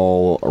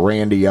Gill,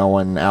 Randy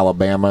Owen,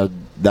 Alabama,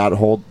 that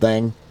whole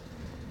thing,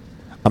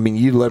 I mean,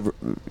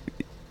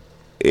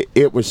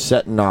 it was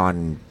setting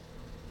on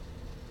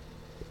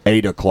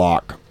 8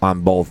 o'clock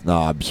on both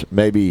knobs.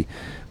 Maybe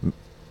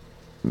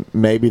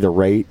the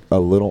rate a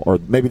little, or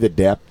maybe the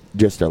depth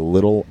just a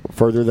little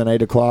further than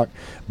 8 o'clock.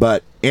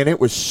 And it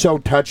was so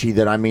touchy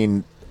that, I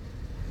mean,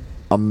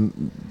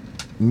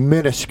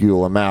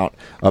 minuscule amount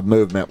of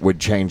movement would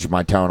change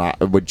my tone.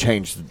 Would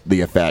change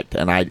the effect,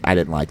 and I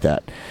didn't like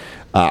that.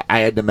 I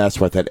had to mess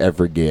with it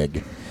every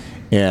gig,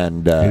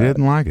 and you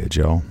didn't like it,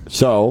 Joe.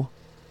 So,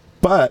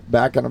 but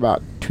back in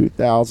about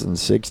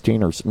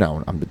 2016 or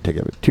no, I'm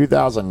taking it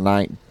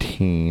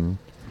 2019.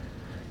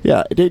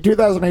 Yeah,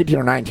 2018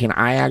 or 19.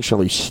 I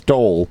actually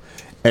stole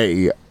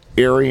a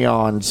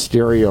Arion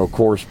stereo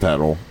course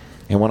pedal,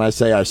 and when I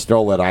say I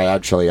stole it, I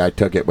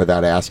took it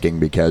without asking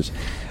because.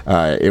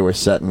 It was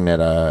sitting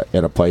at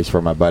a place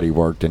where my buddy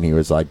worked, and he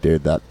was like,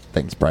 "Dude, that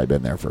thing's probably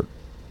been there for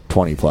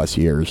 20 plus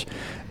years,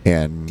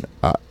 and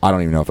I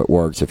don't even know if it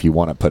works. If you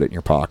want to put it in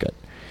your pocket."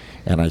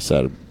 And I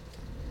said,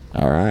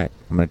 "All right,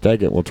 I'm going to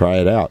take it. We'll try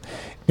it out."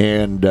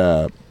 And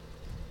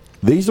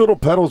these little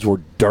pedals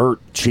were dirt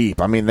cheap.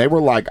 I mean, they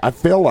were like, I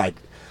feel like,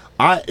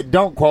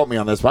 don't quote me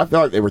on this, but I feel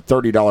like they were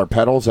 $30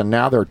 pedals, and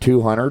now they're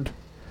 $200.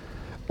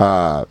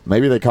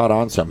 Maybe they caught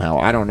on somehow.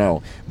 I don't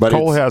know. But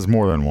Cole has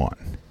more than one.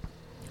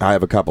 I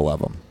have a couple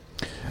of them.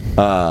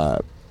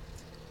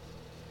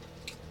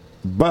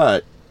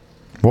 But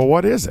well,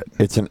 what is it?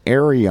 It's an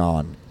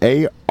Arion,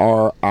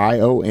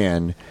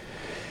 Arion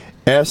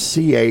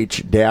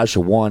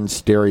SCH-1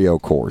 stereo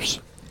course.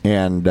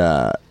 And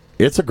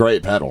it's a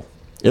great pedal.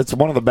 It's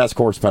one of the best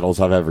course pedals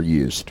I've ever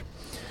used.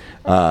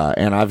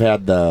 And I've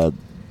had the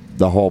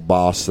whole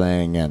Boss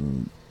thing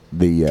and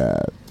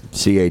the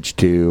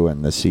CH2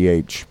 and the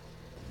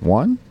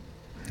CH1.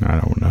 I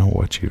don't know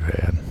what you've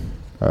had.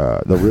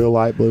 The real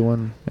light blue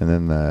one, and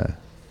then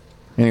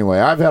anyway,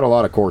 I've had a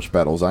lot of coarse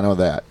pedals. I know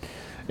that,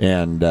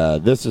 and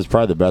this is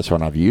probably the best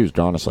one I've used.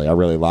 Honestly, I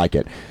really like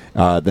it.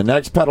 The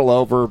next pedal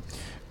over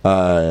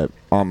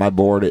on my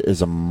board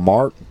is a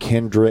Mark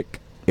Kendrick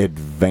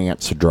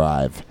Advance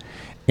Drive,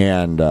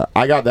 and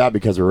I got that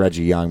because of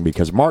Reggie Young,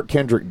 because Mark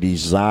Kendrick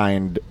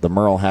designed the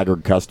Merle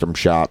Haggard Custom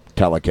Shop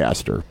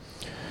Telecaster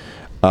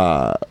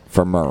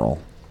for Merle,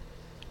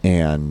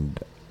 and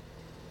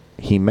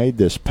he made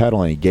this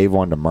pedal and he gave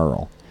one to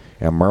Merle,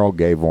 and Merle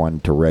gave one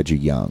to Reggie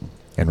Young,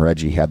 and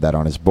Reggie had that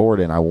on his board,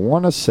 and I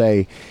want to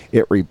say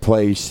it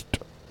replaced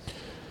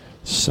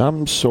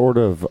some sort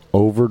of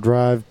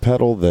overdrive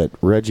pedal that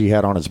Reggie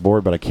had on his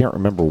board, but I can't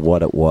remember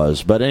what it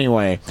was. But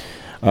anyway,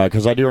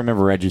 because I do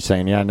remember Reggie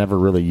saying, yeah, I never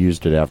really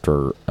used it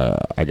after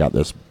I got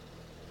this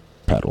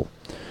pedal.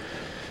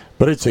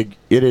 But it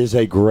is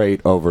a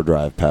great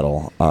overdrive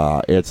pedal.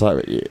 It's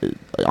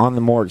on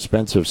the more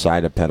expensive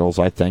side of pedals.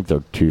 I think they're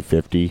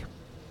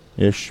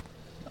 $250-ish.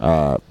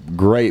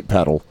 Great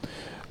pedal.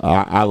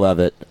 I love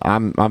it.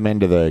 I'm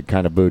into the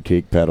kind of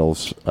boutique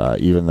pedals,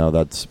 even though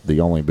that's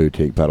the only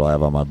boutique pedal I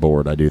have on my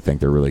board. I do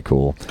think they're really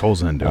cool.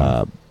 Cole's into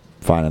it.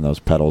 Finding those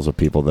pedals of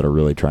people that are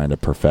really trying to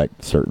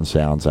perfect certain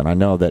sounds. And I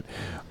know that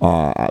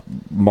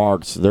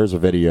there's a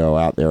video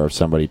out there of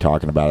somebody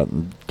talking about it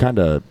and kind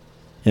of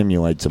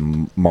emulates a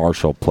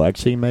Marshall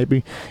Plexi,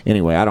 maybe.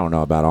 Anyway, I don't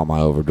know about all my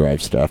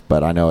overdrive stuff,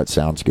 but I know it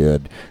sounds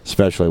good,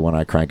 especially when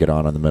I crank it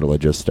on in the middle of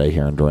just stay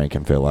here and drink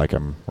and feel like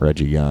I'm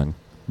Reggie Young.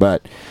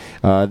 But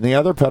the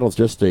other pedal's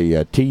just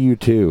a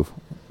TU2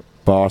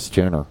 Boss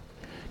tuner,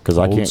 because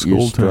I can't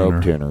use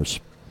strobe tuners,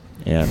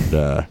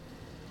 and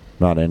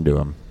not into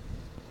them.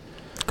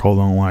 Cole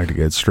don't like to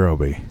get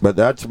stroby. But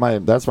that's my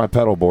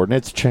pedal board, and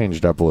it's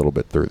changed up a little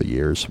bit through the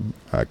years,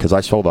 because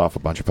I sold off a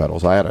bunch of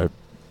pedals. I had a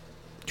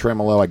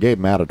tremolo. I gave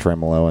Matt a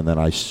tremolo, and then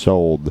I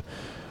sold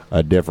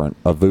a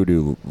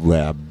Voodoo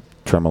Lab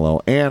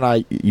tremolo, and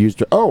I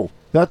used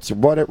that's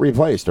what it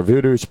replaced, a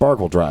Voodoo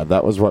Sparkle Drive.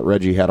 That was what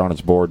Reggie had on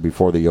his board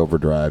before the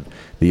overdrive,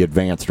 the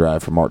Advanced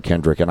Drive from Mark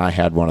Kendrick, and I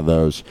had one of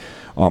those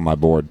on my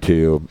board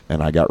too,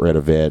 and I got rid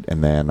of it,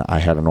 and then I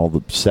had an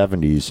old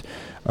 70s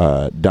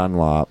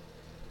Dunlop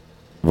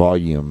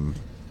volume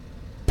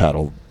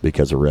pedal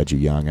because of Reggie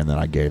Young, and then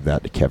I gave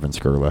that to Kevin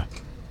Skurla.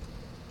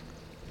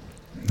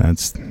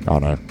 That's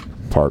on a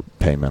part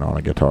payment on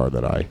a guitar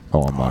that I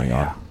owe him money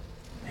on.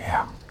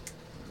 Yeah.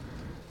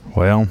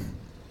 Well,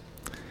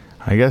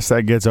 I guess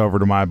that gets over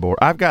to my board.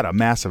 I've got a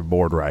massive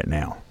board right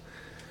now.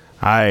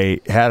 I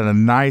had a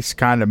nice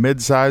kind of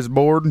mid-sized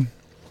board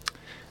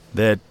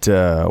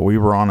that we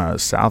were on a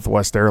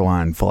Southwest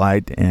airline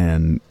flight,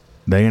 and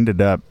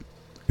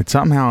it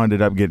somehow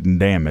ended up getting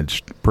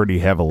damaged pretty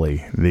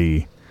heavily.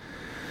 The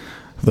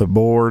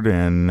board,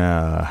 and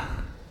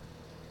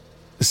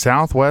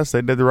Southwest,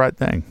 they did the right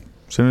thing.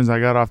 As soon as I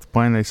got off the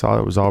plane, they saw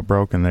it was all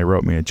broken. They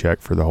wrote me a check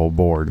for the whole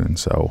board, and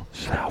so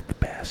South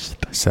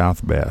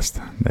Best.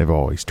 They've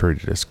always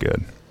treated us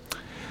good.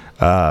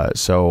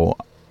 So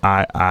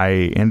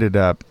I ended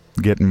up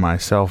getting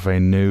myself a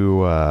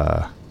new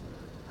a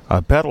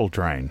pedal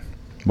train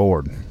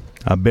board,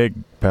 a big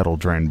pedal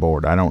train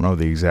board. I don't know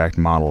the exact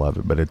model of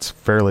it, but it's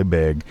fairly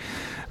big.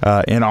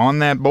 And on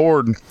that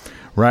board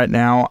right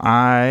now,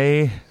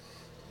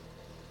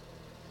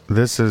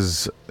 this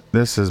is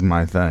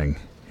my thing.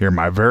 Here,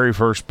 my very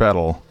first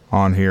pedal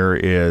on here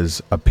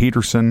is a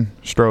Peterson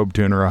strobe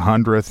tuner,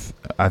 100th.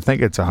 I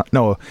think it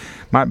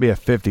might be a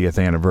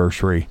 50th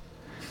anniversary.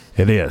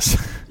 It is.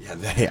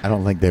 Yeah, I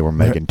don't think they were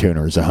making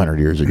tuners 100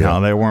 years ago.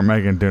 No, they weren't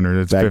making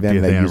tuners. It's back 50th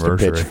then they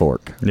anniversary. Used a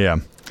pitchfork.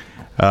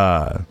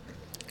 Yeah.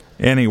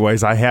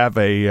 Anyways, I have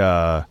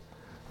a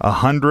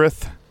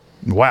 100th.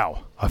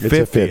 Wow. It's a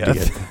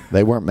 50th.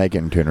 They weren't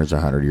making tuners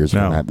 100 years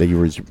ago. They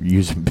were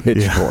using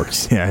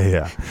pitchforks.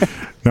 Yeah.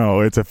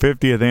 No, it's a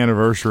 50th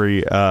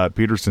anniversary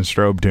Peterson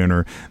strobe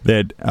tuner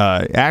that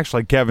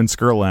actually Kevin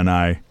Skurla and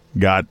I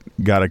got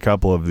a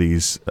couple of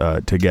these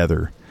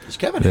together. Does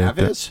Kevin have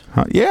his?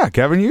 Yeah,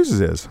 Kevin uses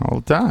his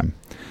all the time,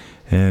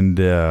 and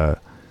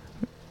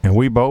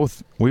we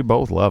both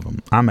love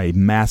them. I'm a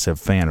massive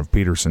fan of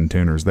Peterson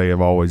tuners. They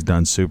have always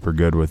done super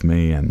good with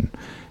me, and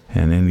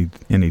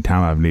any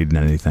time I've needed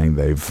anything,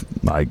 they've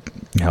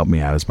helped me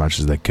out as much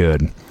as they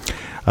could.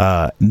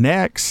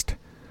 Next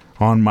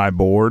on my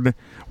board,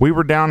 we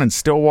were down in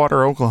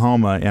Stillwater,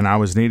 Oklahoma, and I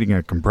was needing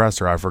a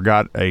compressor. I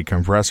forgot a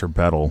compressor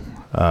pedal.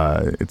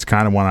 It's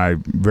kind of when I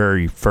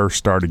very first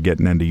started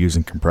getting into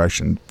using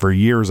compression. For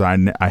years, I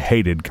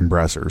hated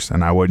compressors,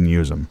 and I wouldn't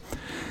use them.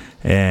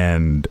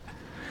 And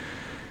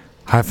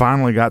I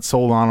finally got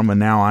sold on them, and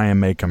now I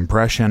am a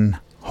compression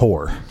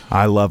whore.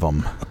 I love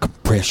them. A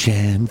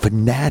compression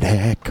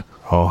fanatic.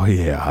 Oh,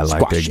 yeah. I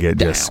like to get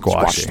just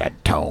squashy. Squash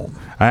that tone.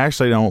 I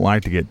actually don't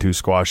like to get too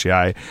squashy.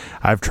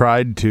 I've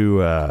tried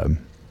to...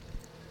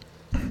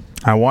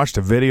 I watched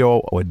a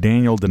video with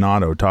Daniel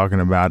Donato talking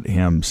about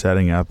him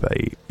setting up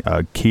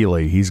a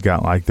Keeley. He's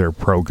got their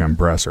pro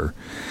compressor.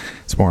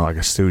 It's more like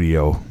a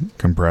studio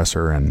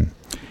compressor, and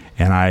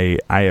I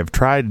have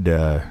tried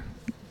to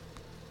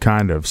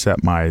kind of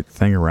set my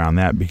thing around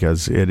that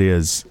because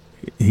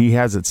he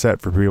has it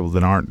set for people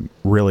that aren't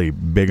really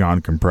big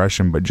on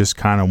compression, but just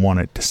kind of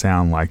want it to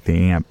sound like the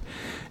amp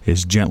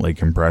is gently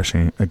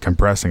compressing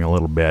a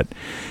little bit.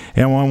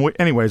 And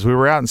anyways, we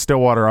were out in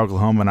Stillwater,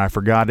 Oklahoma, and I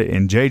forgot it.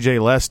 And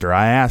JJ Lester,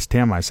 I asked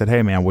him, I said,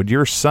 hey man, would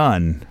your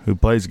son who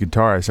plays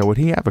guitar, I said, would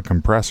he have a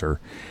compressor?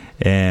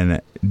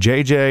 And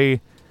JJ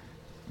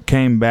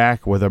came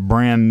back with a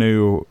brand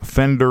new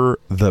Fender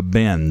The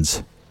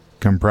Benz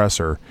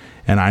compressor,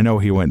 and I know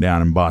he went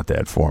down and bought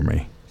that for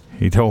me.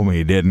 He told me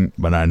he didn't,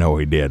 but I know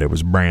he did. It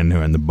was brand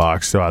new in the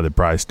box, still had the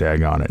price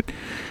tag on it.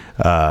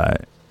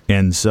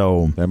 And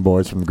so... Them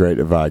boys from the Great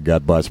Divide,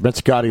 God bless them. It's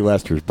Scotty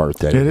Lester's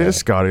birthday today. It is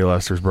Scotty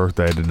Lester's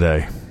birthday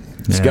today.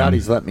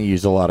 Scotty's let me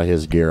use a lot of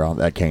his gear on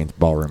that Kane's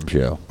Ballroom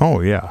show.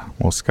 Oh, yeah.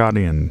 Well,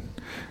 Scotty and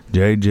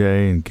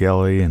JJ and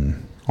Kelly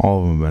and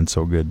all of them have been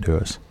so good to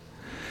us.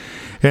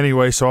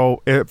 Anyway,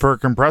 so for a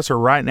compressor,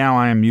 right now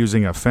I am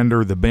using a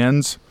Fender The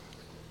Benz.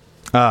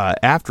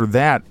 After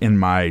that, in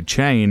my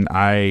chain,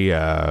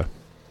 I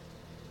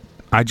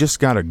just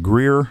got a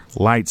Greer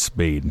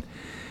Lightspeed.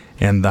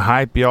 And the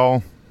hype,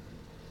 y'all,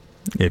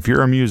 if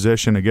you're a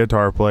musician, a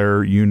guitar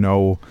player, you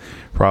know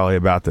probably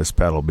about this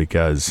pedal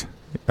because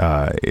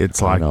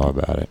it's like... I know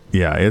about it.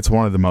 Yeah, it's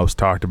one of the most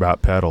talked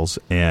about pedals.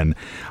 And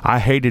I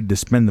hated to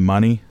spend the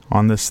money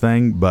on this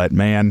thing, but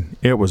man,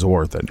 it was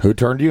worth it. Who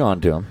turned you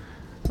on to him?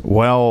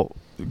 Well,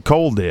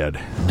 Cole did.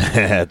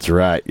 That's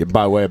right.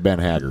 By way of Ben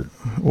Haggard.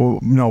 Well,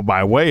 no,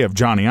 by way of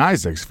Johnny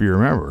Isaacs, if you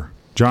remember.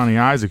 Johnny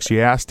Isaacs,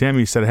 you asked him,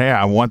 he said, hey,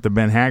 I want the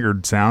Ben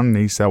Haggard sound. And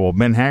he said, well,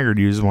 Ben Haggard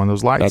uses one of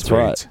those light That's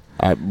speeds.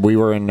 Right. We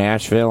were in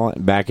Nashville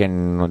back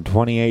in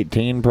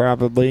 2018,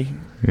 probably.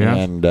 Yeah.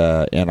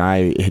 And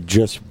I had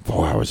just,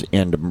 I was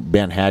into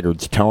Ben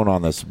Haggard's tone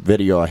on this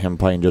video of him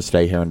playing Just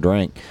Stay Here and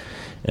Drink.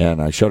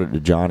 And I showed it to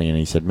Johnny, and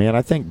he said, man,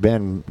 I think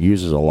Ben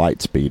uses a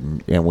light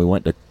speed. And we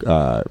went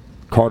to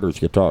Carter's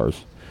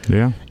Guitars.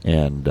 Yeah.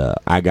 And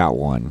I got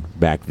one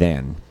back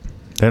then.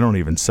 They don't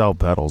even sell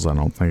pedals, I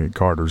don't think, at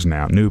Carter's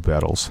now. New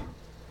pedals.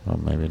 Well,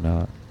 maybe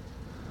not.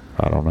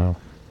 I don't know.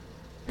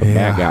 But Yeah.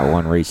 Matt got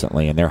one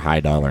recently, and they're high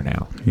dollar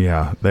now.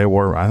 Yeah, they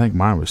were. I think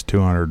mine was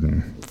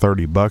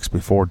 $230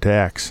 before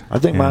tax. I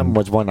think mine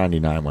was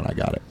 $199 when I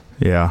got it.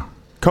 Yeah.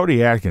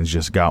 Cody Atkins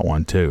just got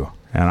one, too.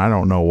 And I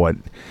don't know what...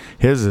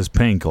 His is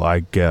pink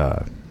like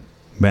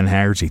Ben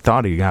Haggard's. He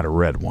thought he got a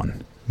red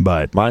one.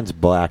 But Mine's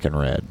black and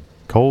red.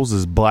 Cole's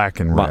is black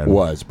and red.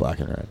 Was black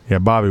and red. Yeah,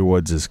 Bobby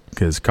Woods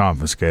has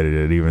confiscated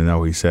it, even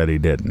though he said he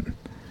didn't.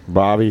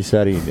 Bobby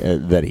said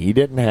that he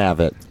didn't have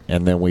it,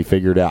 and then we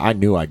figured out. I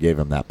knew I gave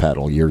him that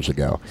pedal years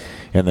ago,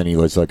 and then he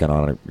was looking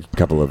on a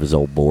couple of his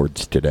old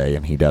boards today,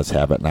 and he does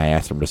have it. And I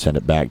asked him to send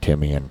it back to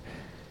me, and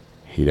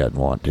he doesn't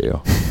want to.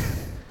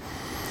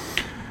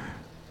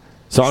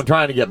 So I'm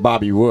trying to get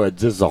Bobby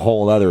Woods. This is a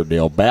whole other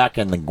deal. Back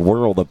in the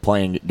world of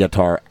playing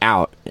guitar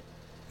out.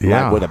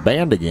 Yeah. Like with a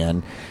band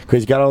again, because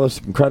he's got all this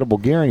incredible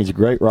gear, and he's a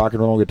great rock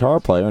and roll guitar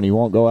player, and he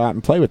won't go out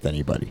and play with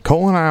anybody.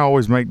 Cole and I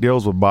always make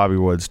deals with Bobby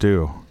Woods,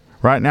 too.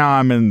 Right now,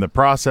 I'm in the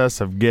process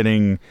of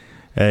getting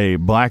a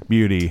Black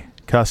Beauty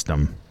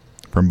custom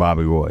from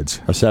Bobby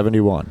Woods. A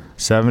 71.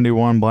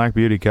 71 Black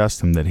Beauty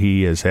custom that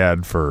he has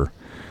had for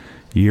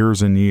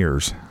years and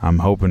years. I'm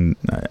hoping...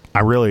 I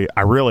really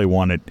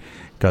want it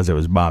because it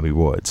was Bobby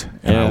Woods,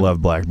 and I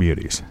love Black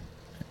Beauties.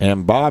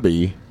 And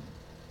Bobby...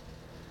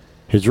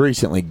 has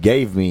recently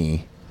gave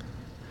me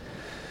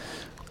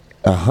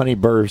a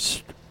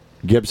Honeyburst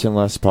Gibson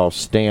Les Paul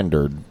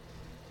Standard.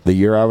 The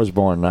year I was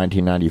born,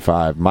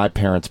 1995. My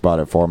parents bought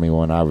it for me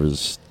when I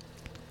was,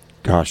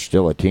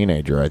 still a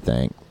teenager, I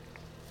think.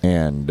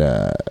 And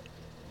I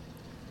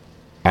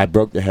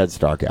broke the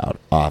headstock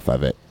off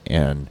of it.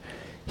 And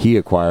he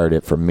acquired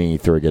it from me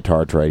through a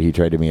guitar trade. He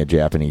traded me a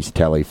Japanese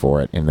Tele for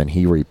it. And then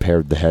he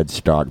repaired the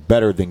headstock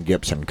better than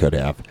Gibson could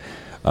have.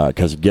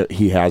 Because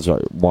he has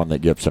one that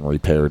Gibson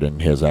repaired,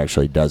 and his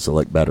actually does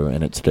look better,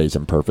 and it stays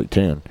in perfect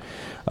tune.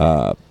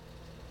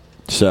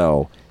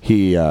 So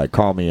he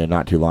called me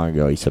not too long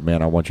ago. He said,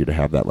 man, I want you to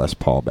have that Les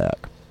Paul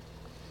back.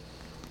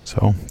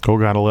 So Cole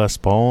got a Les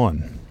Paul,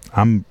 and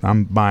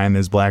I'm buying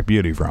his Black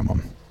Beauty from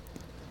him.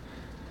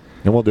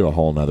 And we'll do a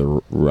whole nother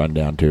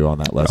rundown, too, on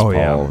that Les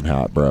Paul and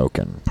how it broke,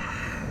 and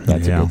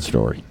that's a good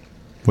story.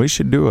 We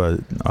should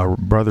do a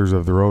Brothers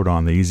of the Road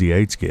on the Easy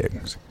Eights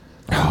gigs.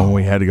 When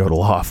we had to go to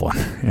Laughlin,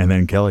 and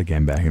then Kelly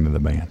came back into the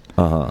band.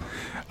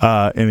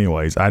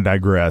 Anyways, I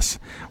digress.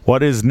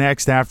 What is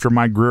next after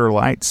my Greer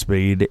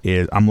Lightspeed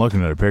is... I'm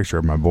looking at a picture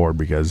of my board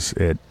because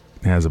it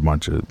has a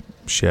bunch of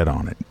shit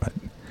on it. But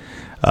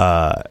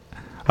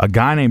a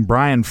guy named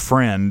Brian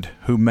Friend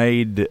who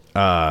made...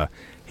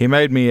 he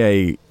made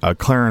me a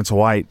Clarence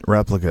White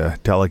replica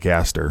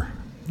Telecaster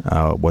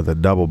with a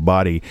double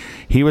body.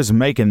 He was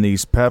making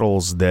these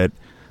pedals that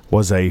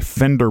was a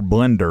Fender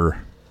blender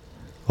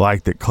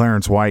like that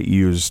Clarence White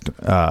used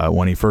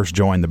when he first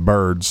joined the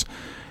Byrds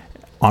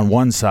on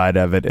one side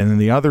of it, and then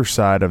the other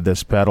side of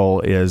this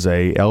pedal is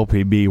a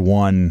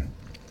LPB1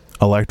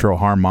 electro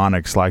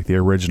harmonics like the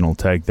original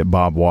take that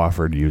Bob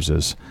Wofford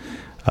uses.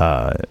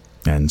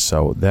 And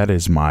so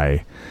that's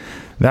my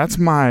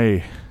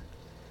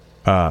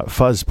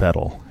fuzz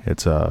pedal.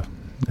 It's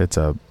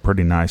a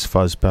pretty nice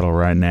fuzz pedal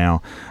right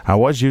now. I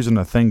was using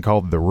a thing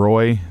called the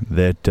Roy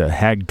that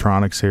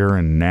Hagtronics here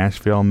in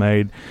Nashville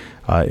made.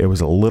 It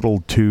was a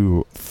little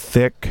too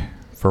thick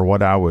for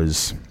what I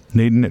was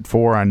needing it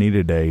for. I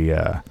needed an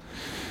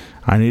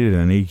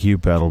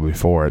EQ pedal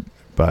before it,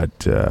 but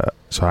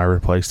so I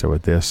replaced it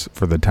with this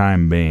for the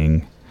time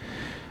being.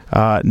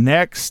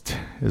 Next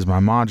is my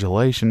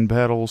modulation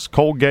pedals.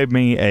 Cole gave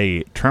me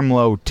a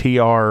Tremolo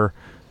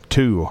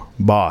TR2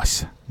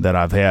 Boss that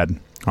I've had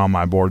on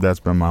my board. That's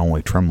been my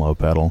only tremolo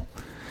pedal,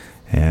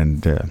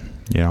 and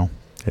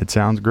it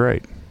sounds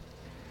great.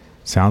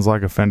 Sounds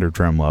like a Fender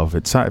tremolo.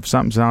 If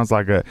something sounds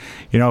like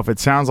if it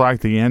sounds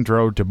like the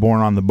intro to Born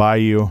on the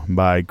Bayou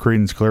by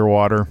Creedence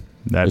Clearwater,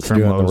 that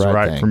tremolo is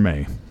right for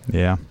me.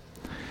 Yeah.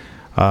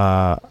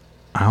 I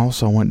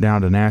also went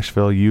down to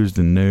Nashville, used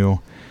and new,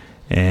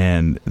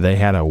 and they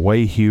had a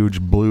way huge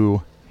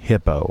blue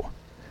hippo,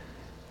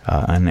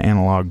 an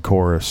analog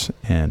chorus,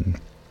 and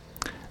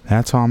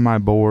that's on my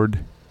board.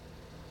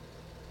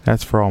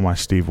 That's for all my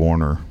Steve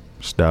Wariner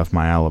stuff,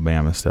 my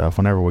Alabama stuff.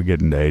 Whenever we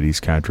get into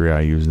 80s country,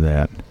 I use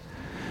that.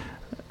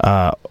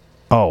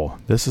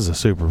 This is a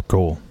super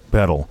cool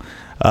pedal.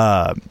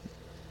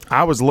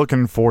 I was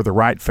looking for the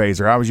right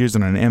phaser. I was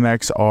using an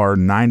MXR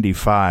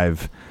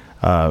 95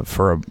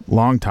 for a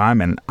long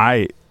time, and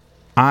I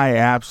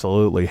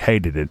absolutely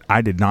hated it.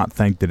 I did not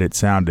think that it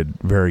sounded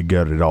very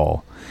good at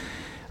all.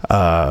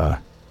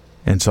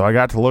 And so I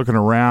got to looking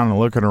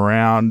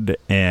around,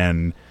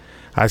 and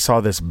I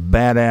saw this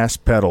badass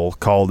pedal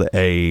called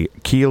a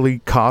Keeley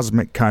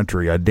Cosmic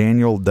Country, a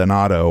Daniel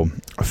Donato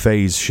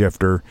phase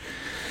shifter.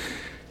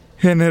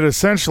 And it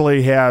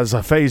essentially has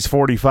a phase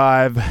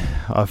 45,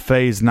 a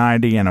phase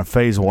 90, and a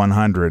phase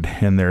 100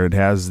 in there. It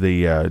has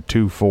the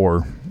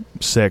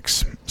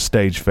 246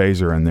 stage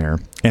phaser in there.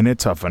 And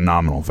it's a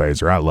phenomenal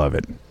phaser. I love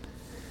it.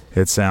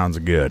 It sounds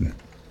good.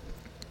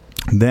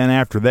 Then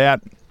after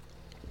that,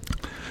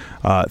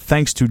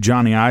 thanks to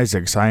Johnny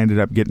Isaacs, I ended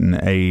up getting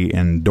a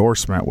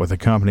endorsement with a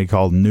company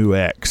called New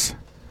X.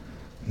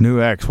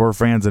 New X, we're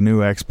fans of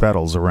New X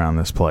pedals around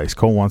this place.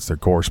 Cole wants their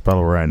course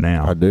pedal right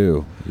now. I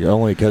do.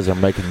 Only because I'm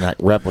making that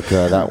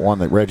replica of that one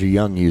that Reggie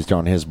Young used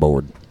on his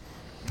board.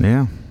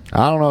 Yeah.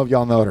 I don't know if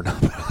y'all know it or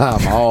not, but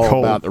I'm all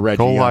about the Reggie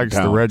Cole Young likes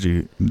tone. the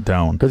Reggie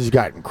tone. Because he's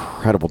got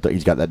incredible...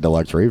 he's got that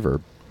deluxe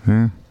reverb.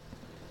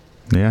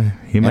 Yeah,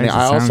 he makes it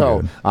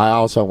sound good. I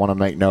also want to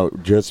make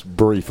note, just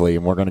briefly,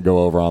 and we're going to go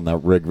over on the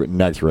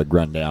next rig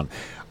rundown,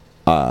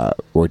 where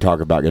we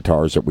talk about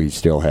guitars that we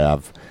still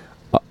have.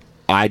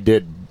 I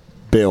did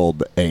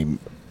build a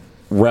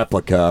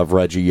replica of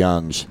Reggie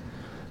Young's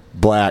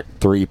black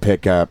 3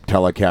 pickup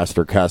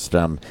Telecaster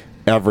Custom,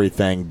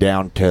 everything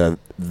down to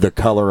the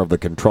color of the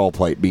control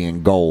plate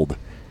being gold.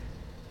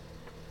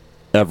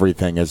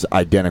 Everything is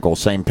identical.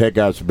 Same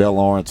pickups, Bill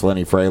Lawrence,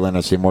 Lenny Fralin,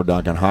 a Seymour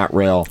Duncan hot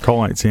rail.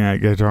 Cole ain't seen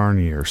that guitar in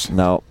years.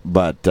 No,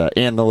 but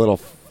and the little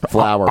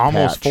flower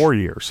almost patch. 4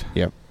 years.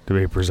 Yep. To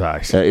be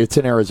precise. It's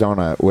in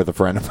Arizona with a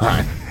friend of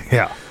mine.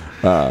 Yeah.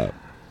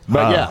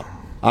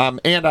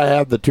 And I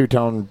have the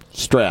two-tone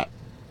Strat,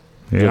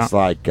 just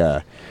like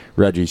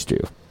Reggie's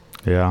too.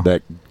 Yeah.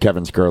 That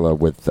Kevin Skirla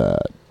with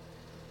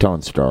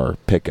Tone Star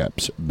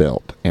pickups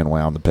built and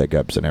wound the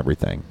pickups and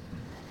everything.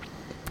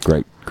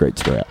 Great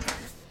Strat.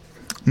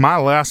 My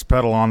last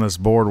pedal on this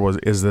board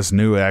is this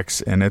New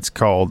X, and it's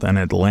called an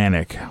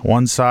Atlantic.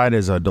 One side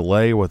is a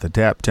delay with a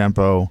tap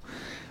tempo,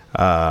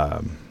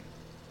 and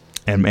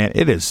man,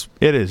 it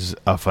is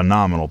a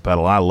phenomenal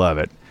pedal. I love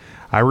it.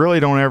 I really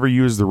don't ever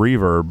use the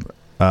reverb,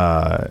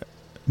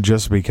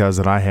 just because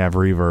that I have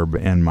reverb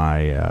in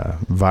my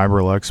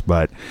Vibrolux.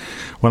 But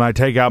when I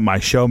take out my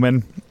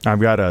Showman,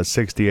 I've got a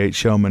 68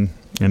 Showman,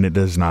 and it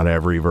does not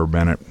have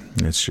reverb in it.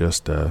 It's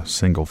just a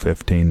single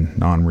 15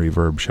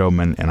 non-reverb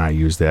Showman, and I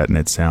use that, and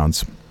it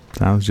sounds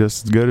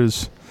just as good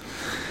as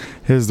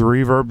the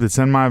reverb that's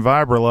in my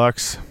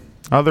Vibrolux.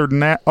 Other than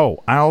that,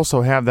 I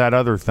also have that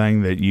other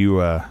thing that you've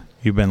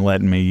been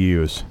letting me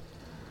use.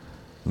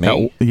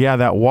 Me?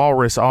 That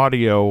Walrus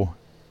Audio.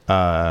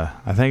 I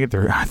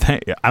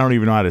don't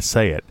even know how to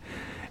say it.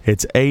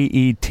 It's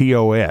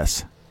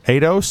AETOS.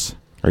 AETOS?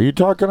 Are you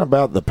talking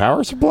about the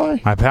power supply?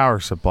 My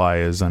power supply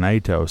is an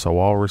AETOS, a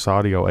Walrus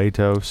Audio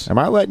AETOS. Am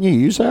I letting you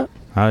use that?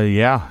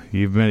 Yeah,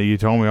 you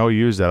told me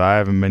use that. I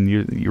haven't been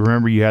using. You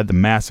remember you had the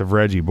massive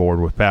Reggie board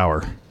with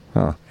power,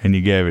 and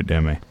you gave it to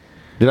me.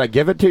 Did I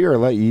give it to you or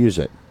let you use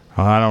it?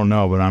 I don't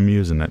know, but I'm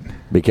using it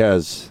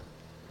because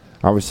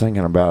I was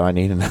thinking about I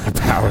need another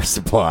power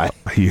supply.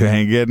 You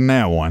ain't getting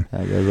that one.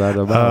 I guess I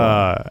don't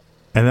know.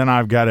 And then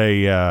I've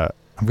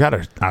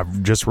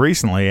just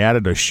recently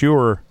added a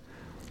Shure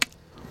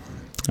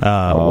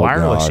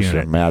wireless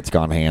unit. Matt's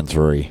gone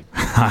hands-free.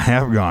 I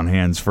have gone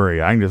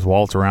hands-free. I can just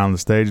waltz around the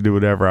stage, do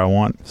whatever I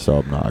want. So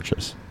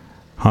obnoxious.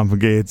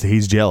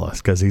 He's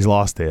jealous because he's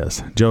lost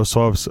his. Joe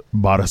Swopes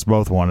bought us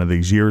both one of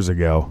these years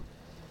ago,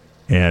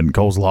 and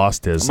Cole's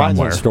lost his Mine's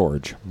somewhere. in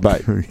storage,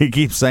 but He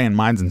keeps saying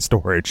mine's in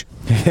storage.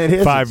 it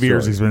is 5 in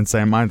years storage. he's been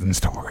saying mine's in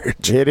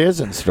storage. It is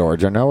in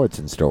storage. I know it's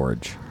in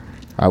storage.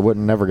 I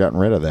wouldn't never gotten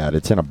rid of that.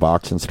 It's in a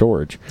box in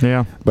storage.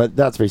 Yeah. But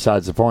that's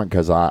besides the point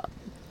because I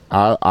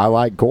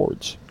like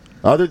chords.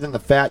 Other than the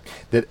fact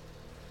that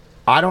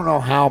I don't know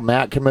how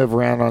Matt can move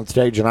around on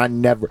stage, and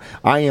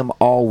I am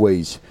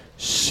always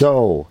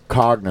so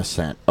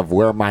cognizant of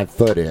where my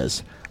foot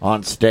is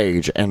on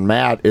stage, and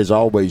Matt is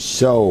always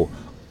so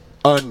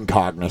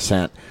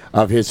uncognizant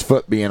of his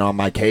foot being on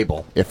my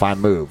cable if I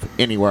move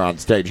anywhere on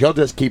stage. He'll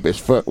just keep his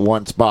foot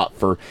one spot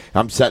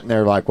I'm sitting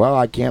there like, well,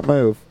 I can't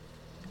move.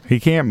 He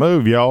can't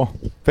move, y'all.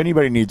 If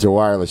anybody needs a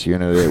wireless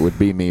unit, it would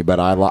be me, but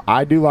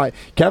I do like...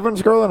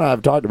 Kevin's girl and I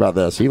have talked about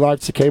this. He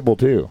likes the cable,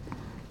 too.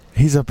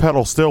 He's a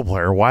pedal steel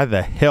player. Why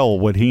the hell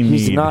would he need...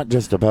 He's not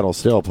just a pedal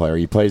steel player.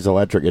 He plays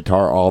electric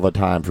guitar all the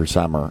time for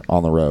summer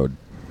on the road.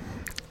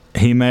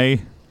 He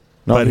may,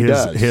 No, but he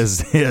does.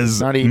 his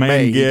Not he main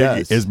may, he gig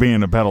does. is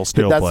being a pedal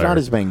steel That's player. not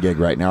his main gig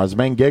right now. His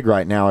main gig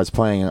right now is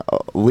playing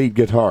lead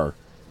guitar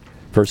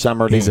for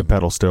Summer He's a Dean.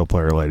 pedal steel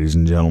player, ladies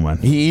and gentlemen.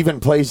 He even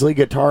plays lead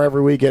guitar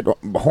every week at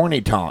Horny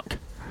Tonk.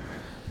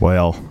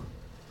 Well,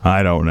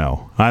 I don't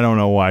know. I don't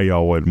know why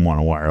y'all wouldn't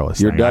want a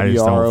wireless You're thing. I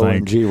just don't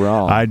think. WRONG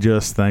wrong. I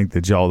just think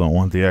that y'all don't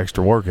want the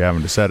extra work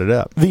having to set it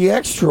up. The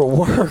extra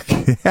work.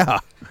 Yeah,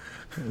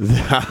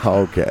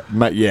 Okay.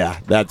 Yeah,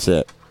 that's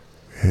it.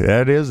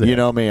 that is it. You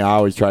know me, I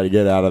always try to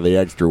get out of the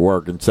extra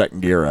work and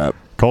second gear up.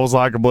 Cole's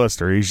like a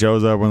blister. He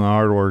shows up when the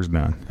hard work's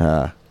done.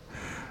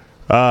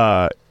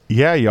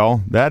 Yeah,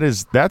 y'all.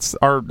 That's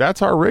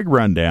our rig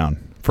rundown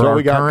for So our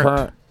we got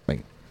current.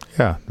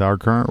 Yeah, our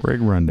current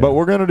rig rundown. But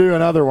we're going to do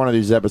another one of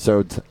these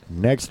episodes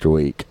next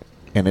week,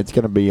 and it's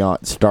going to be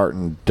on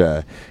starting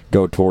to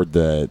go toward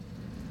the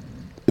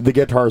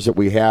guitars that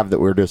we have that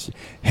we just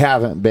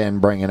haven't been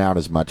bringing out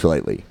as much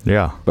lately.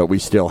 Yeah, But we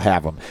still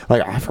have them.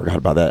 Like, I forgot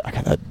about that. I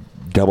got that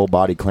double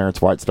body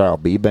Clarence White style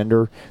B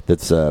bender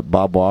that's a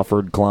Bob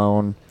Wofford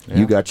clone. Yeah.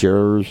 You got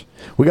yours.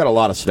 We got a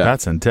lot of stuff.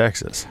 that's in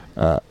Texas.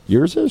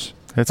 Yours is?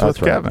 It's That's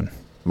with right. Kevin.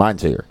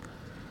 Mine's here.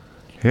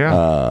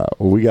 Yeah,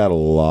 We got a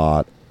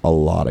lot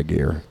of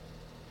gear.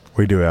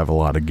 we do have a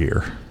lot of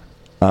gear.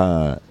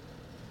 A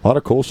lot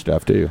of cool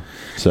stuff too.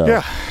 So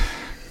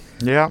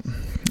Yeah.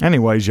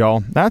 Anyways,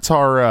 y'all, that's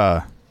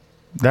our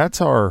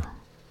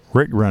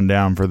rig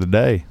rundown for the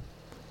day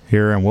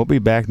here, and we'll be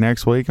back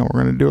next week, and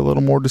we're going to do a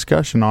little more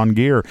discussion on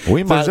gear.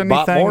 we If might there's have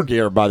bought anything- more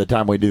gear by the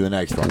time we do the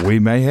next one. We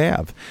may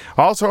have.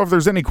 Also, if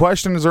there's any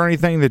questions or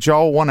anything that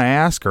y'all want to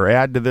ask or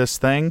add to this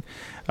thing,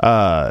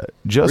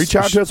 just Reach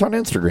out to us on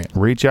Instagram.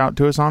 Reach out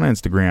to us on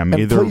Instagram.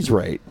 And please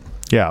rate.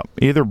 Yeah,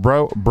 either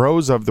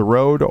Bros of the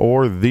Road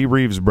or the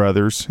Reeves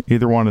Brothers.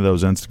 Either one of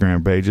those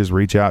Instagram pages.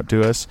 Reach out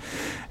to us,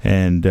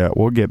 and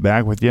we'll get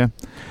back with you.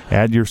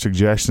 Add your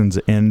suggestions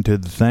into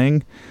the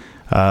thing,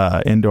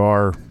 into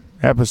our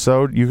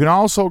episode. You can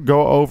also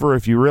go over,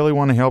 if you really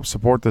want to help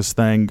support this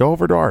thing, go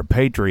over to our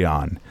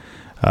Patreon.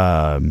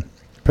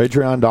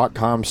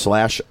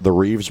 Patreon.com/The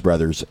Reeves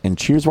Brothers and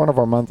choose one of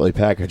our monthly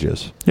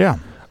packages. Yeah,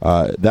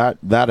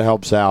 That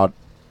helps out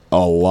a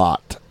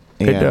lot.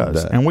 it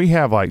does. And we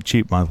have like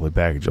cheap monthly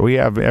packages. We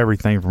have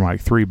everything from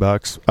like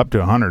 $3 up to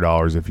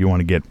 $100 if you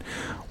want to get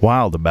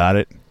wild about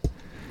it.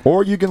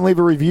 Or you can leave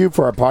a review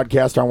for our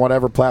podcast on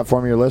whatever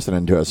platform you're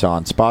listening to us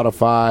on.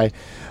 Spotify,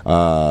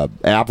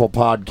 Apple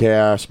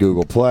Podcasts,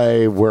 Google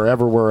Play,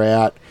 wherever we're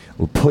at.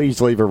 Please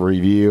leave a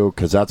review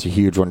because that's a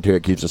huge one too.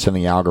 It keeps us in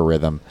the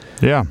algorithm.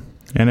 Yeah.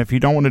 And if you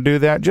don't want to do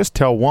that, just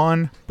tell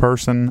one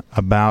person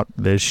about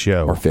this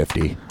show. Or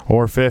 50.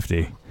 Or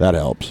 50. That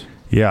helps.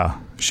 Yeah.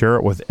 Share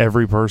it with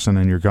every person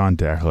in your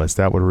contact list.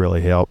 That would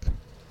really help.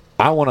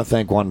 I want to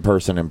thank one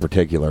person in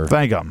particular.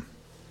 Thank them.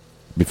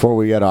 Before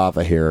we get off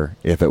of here,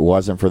 if it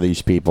wasn't for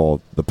these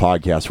people, the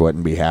podcast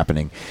wouldn't be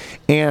happening.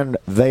 And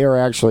they are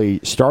actually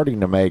starting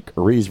to make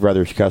Reeves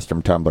Brothers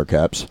custom tumbler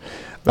cups.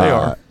 They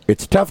are.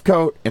 It's Tough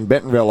Coat in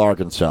Bentonville,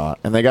 Arkansas,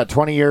 and they got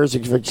 20 years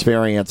of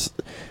experience.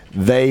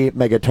 They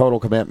make a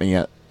total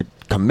commitment.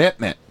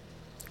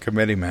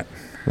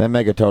 They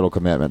make a total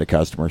commitment to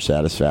customer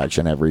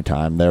satisfaction every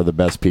time. They're the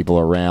best people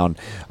around.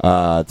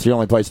 It's the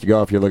only place to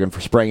go if you're looking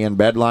for spray-in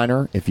bed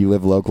liner if you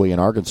live locally in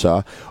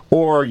Arkansas.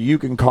 Or you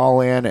can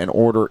call in and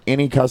order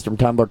any custom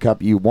tumbler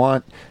cup you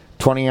want.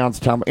 20-ounce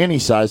tumbler, any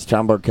size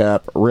tumbler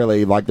cup,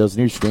 really, like those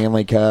new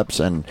Stanley cups.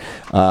 And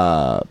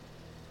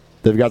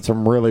they've got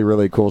some really,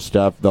 really cool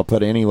stuff. They'll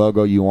put any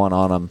logo you want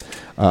on them.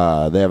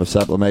 They have a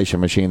sublimation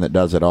machine that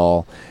does it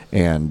all,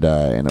 and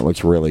it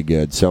looks really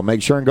good. So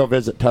make sure and go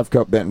visit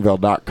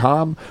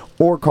toughcoatbentonville.com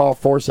or call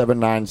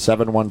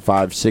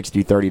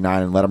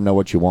 479-715-6039 and let them know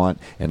what you want,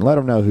 and let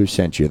them know who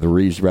sent you. The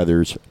Reeves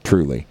Brothers,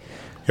 truly.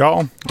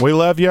 Y'all, we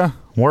love you.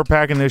 We're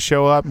packing this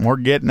show up, and we're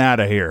getting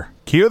out of here.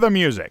 Cue the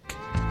music.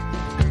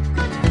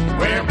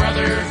 We're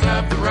brothers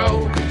of the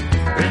road.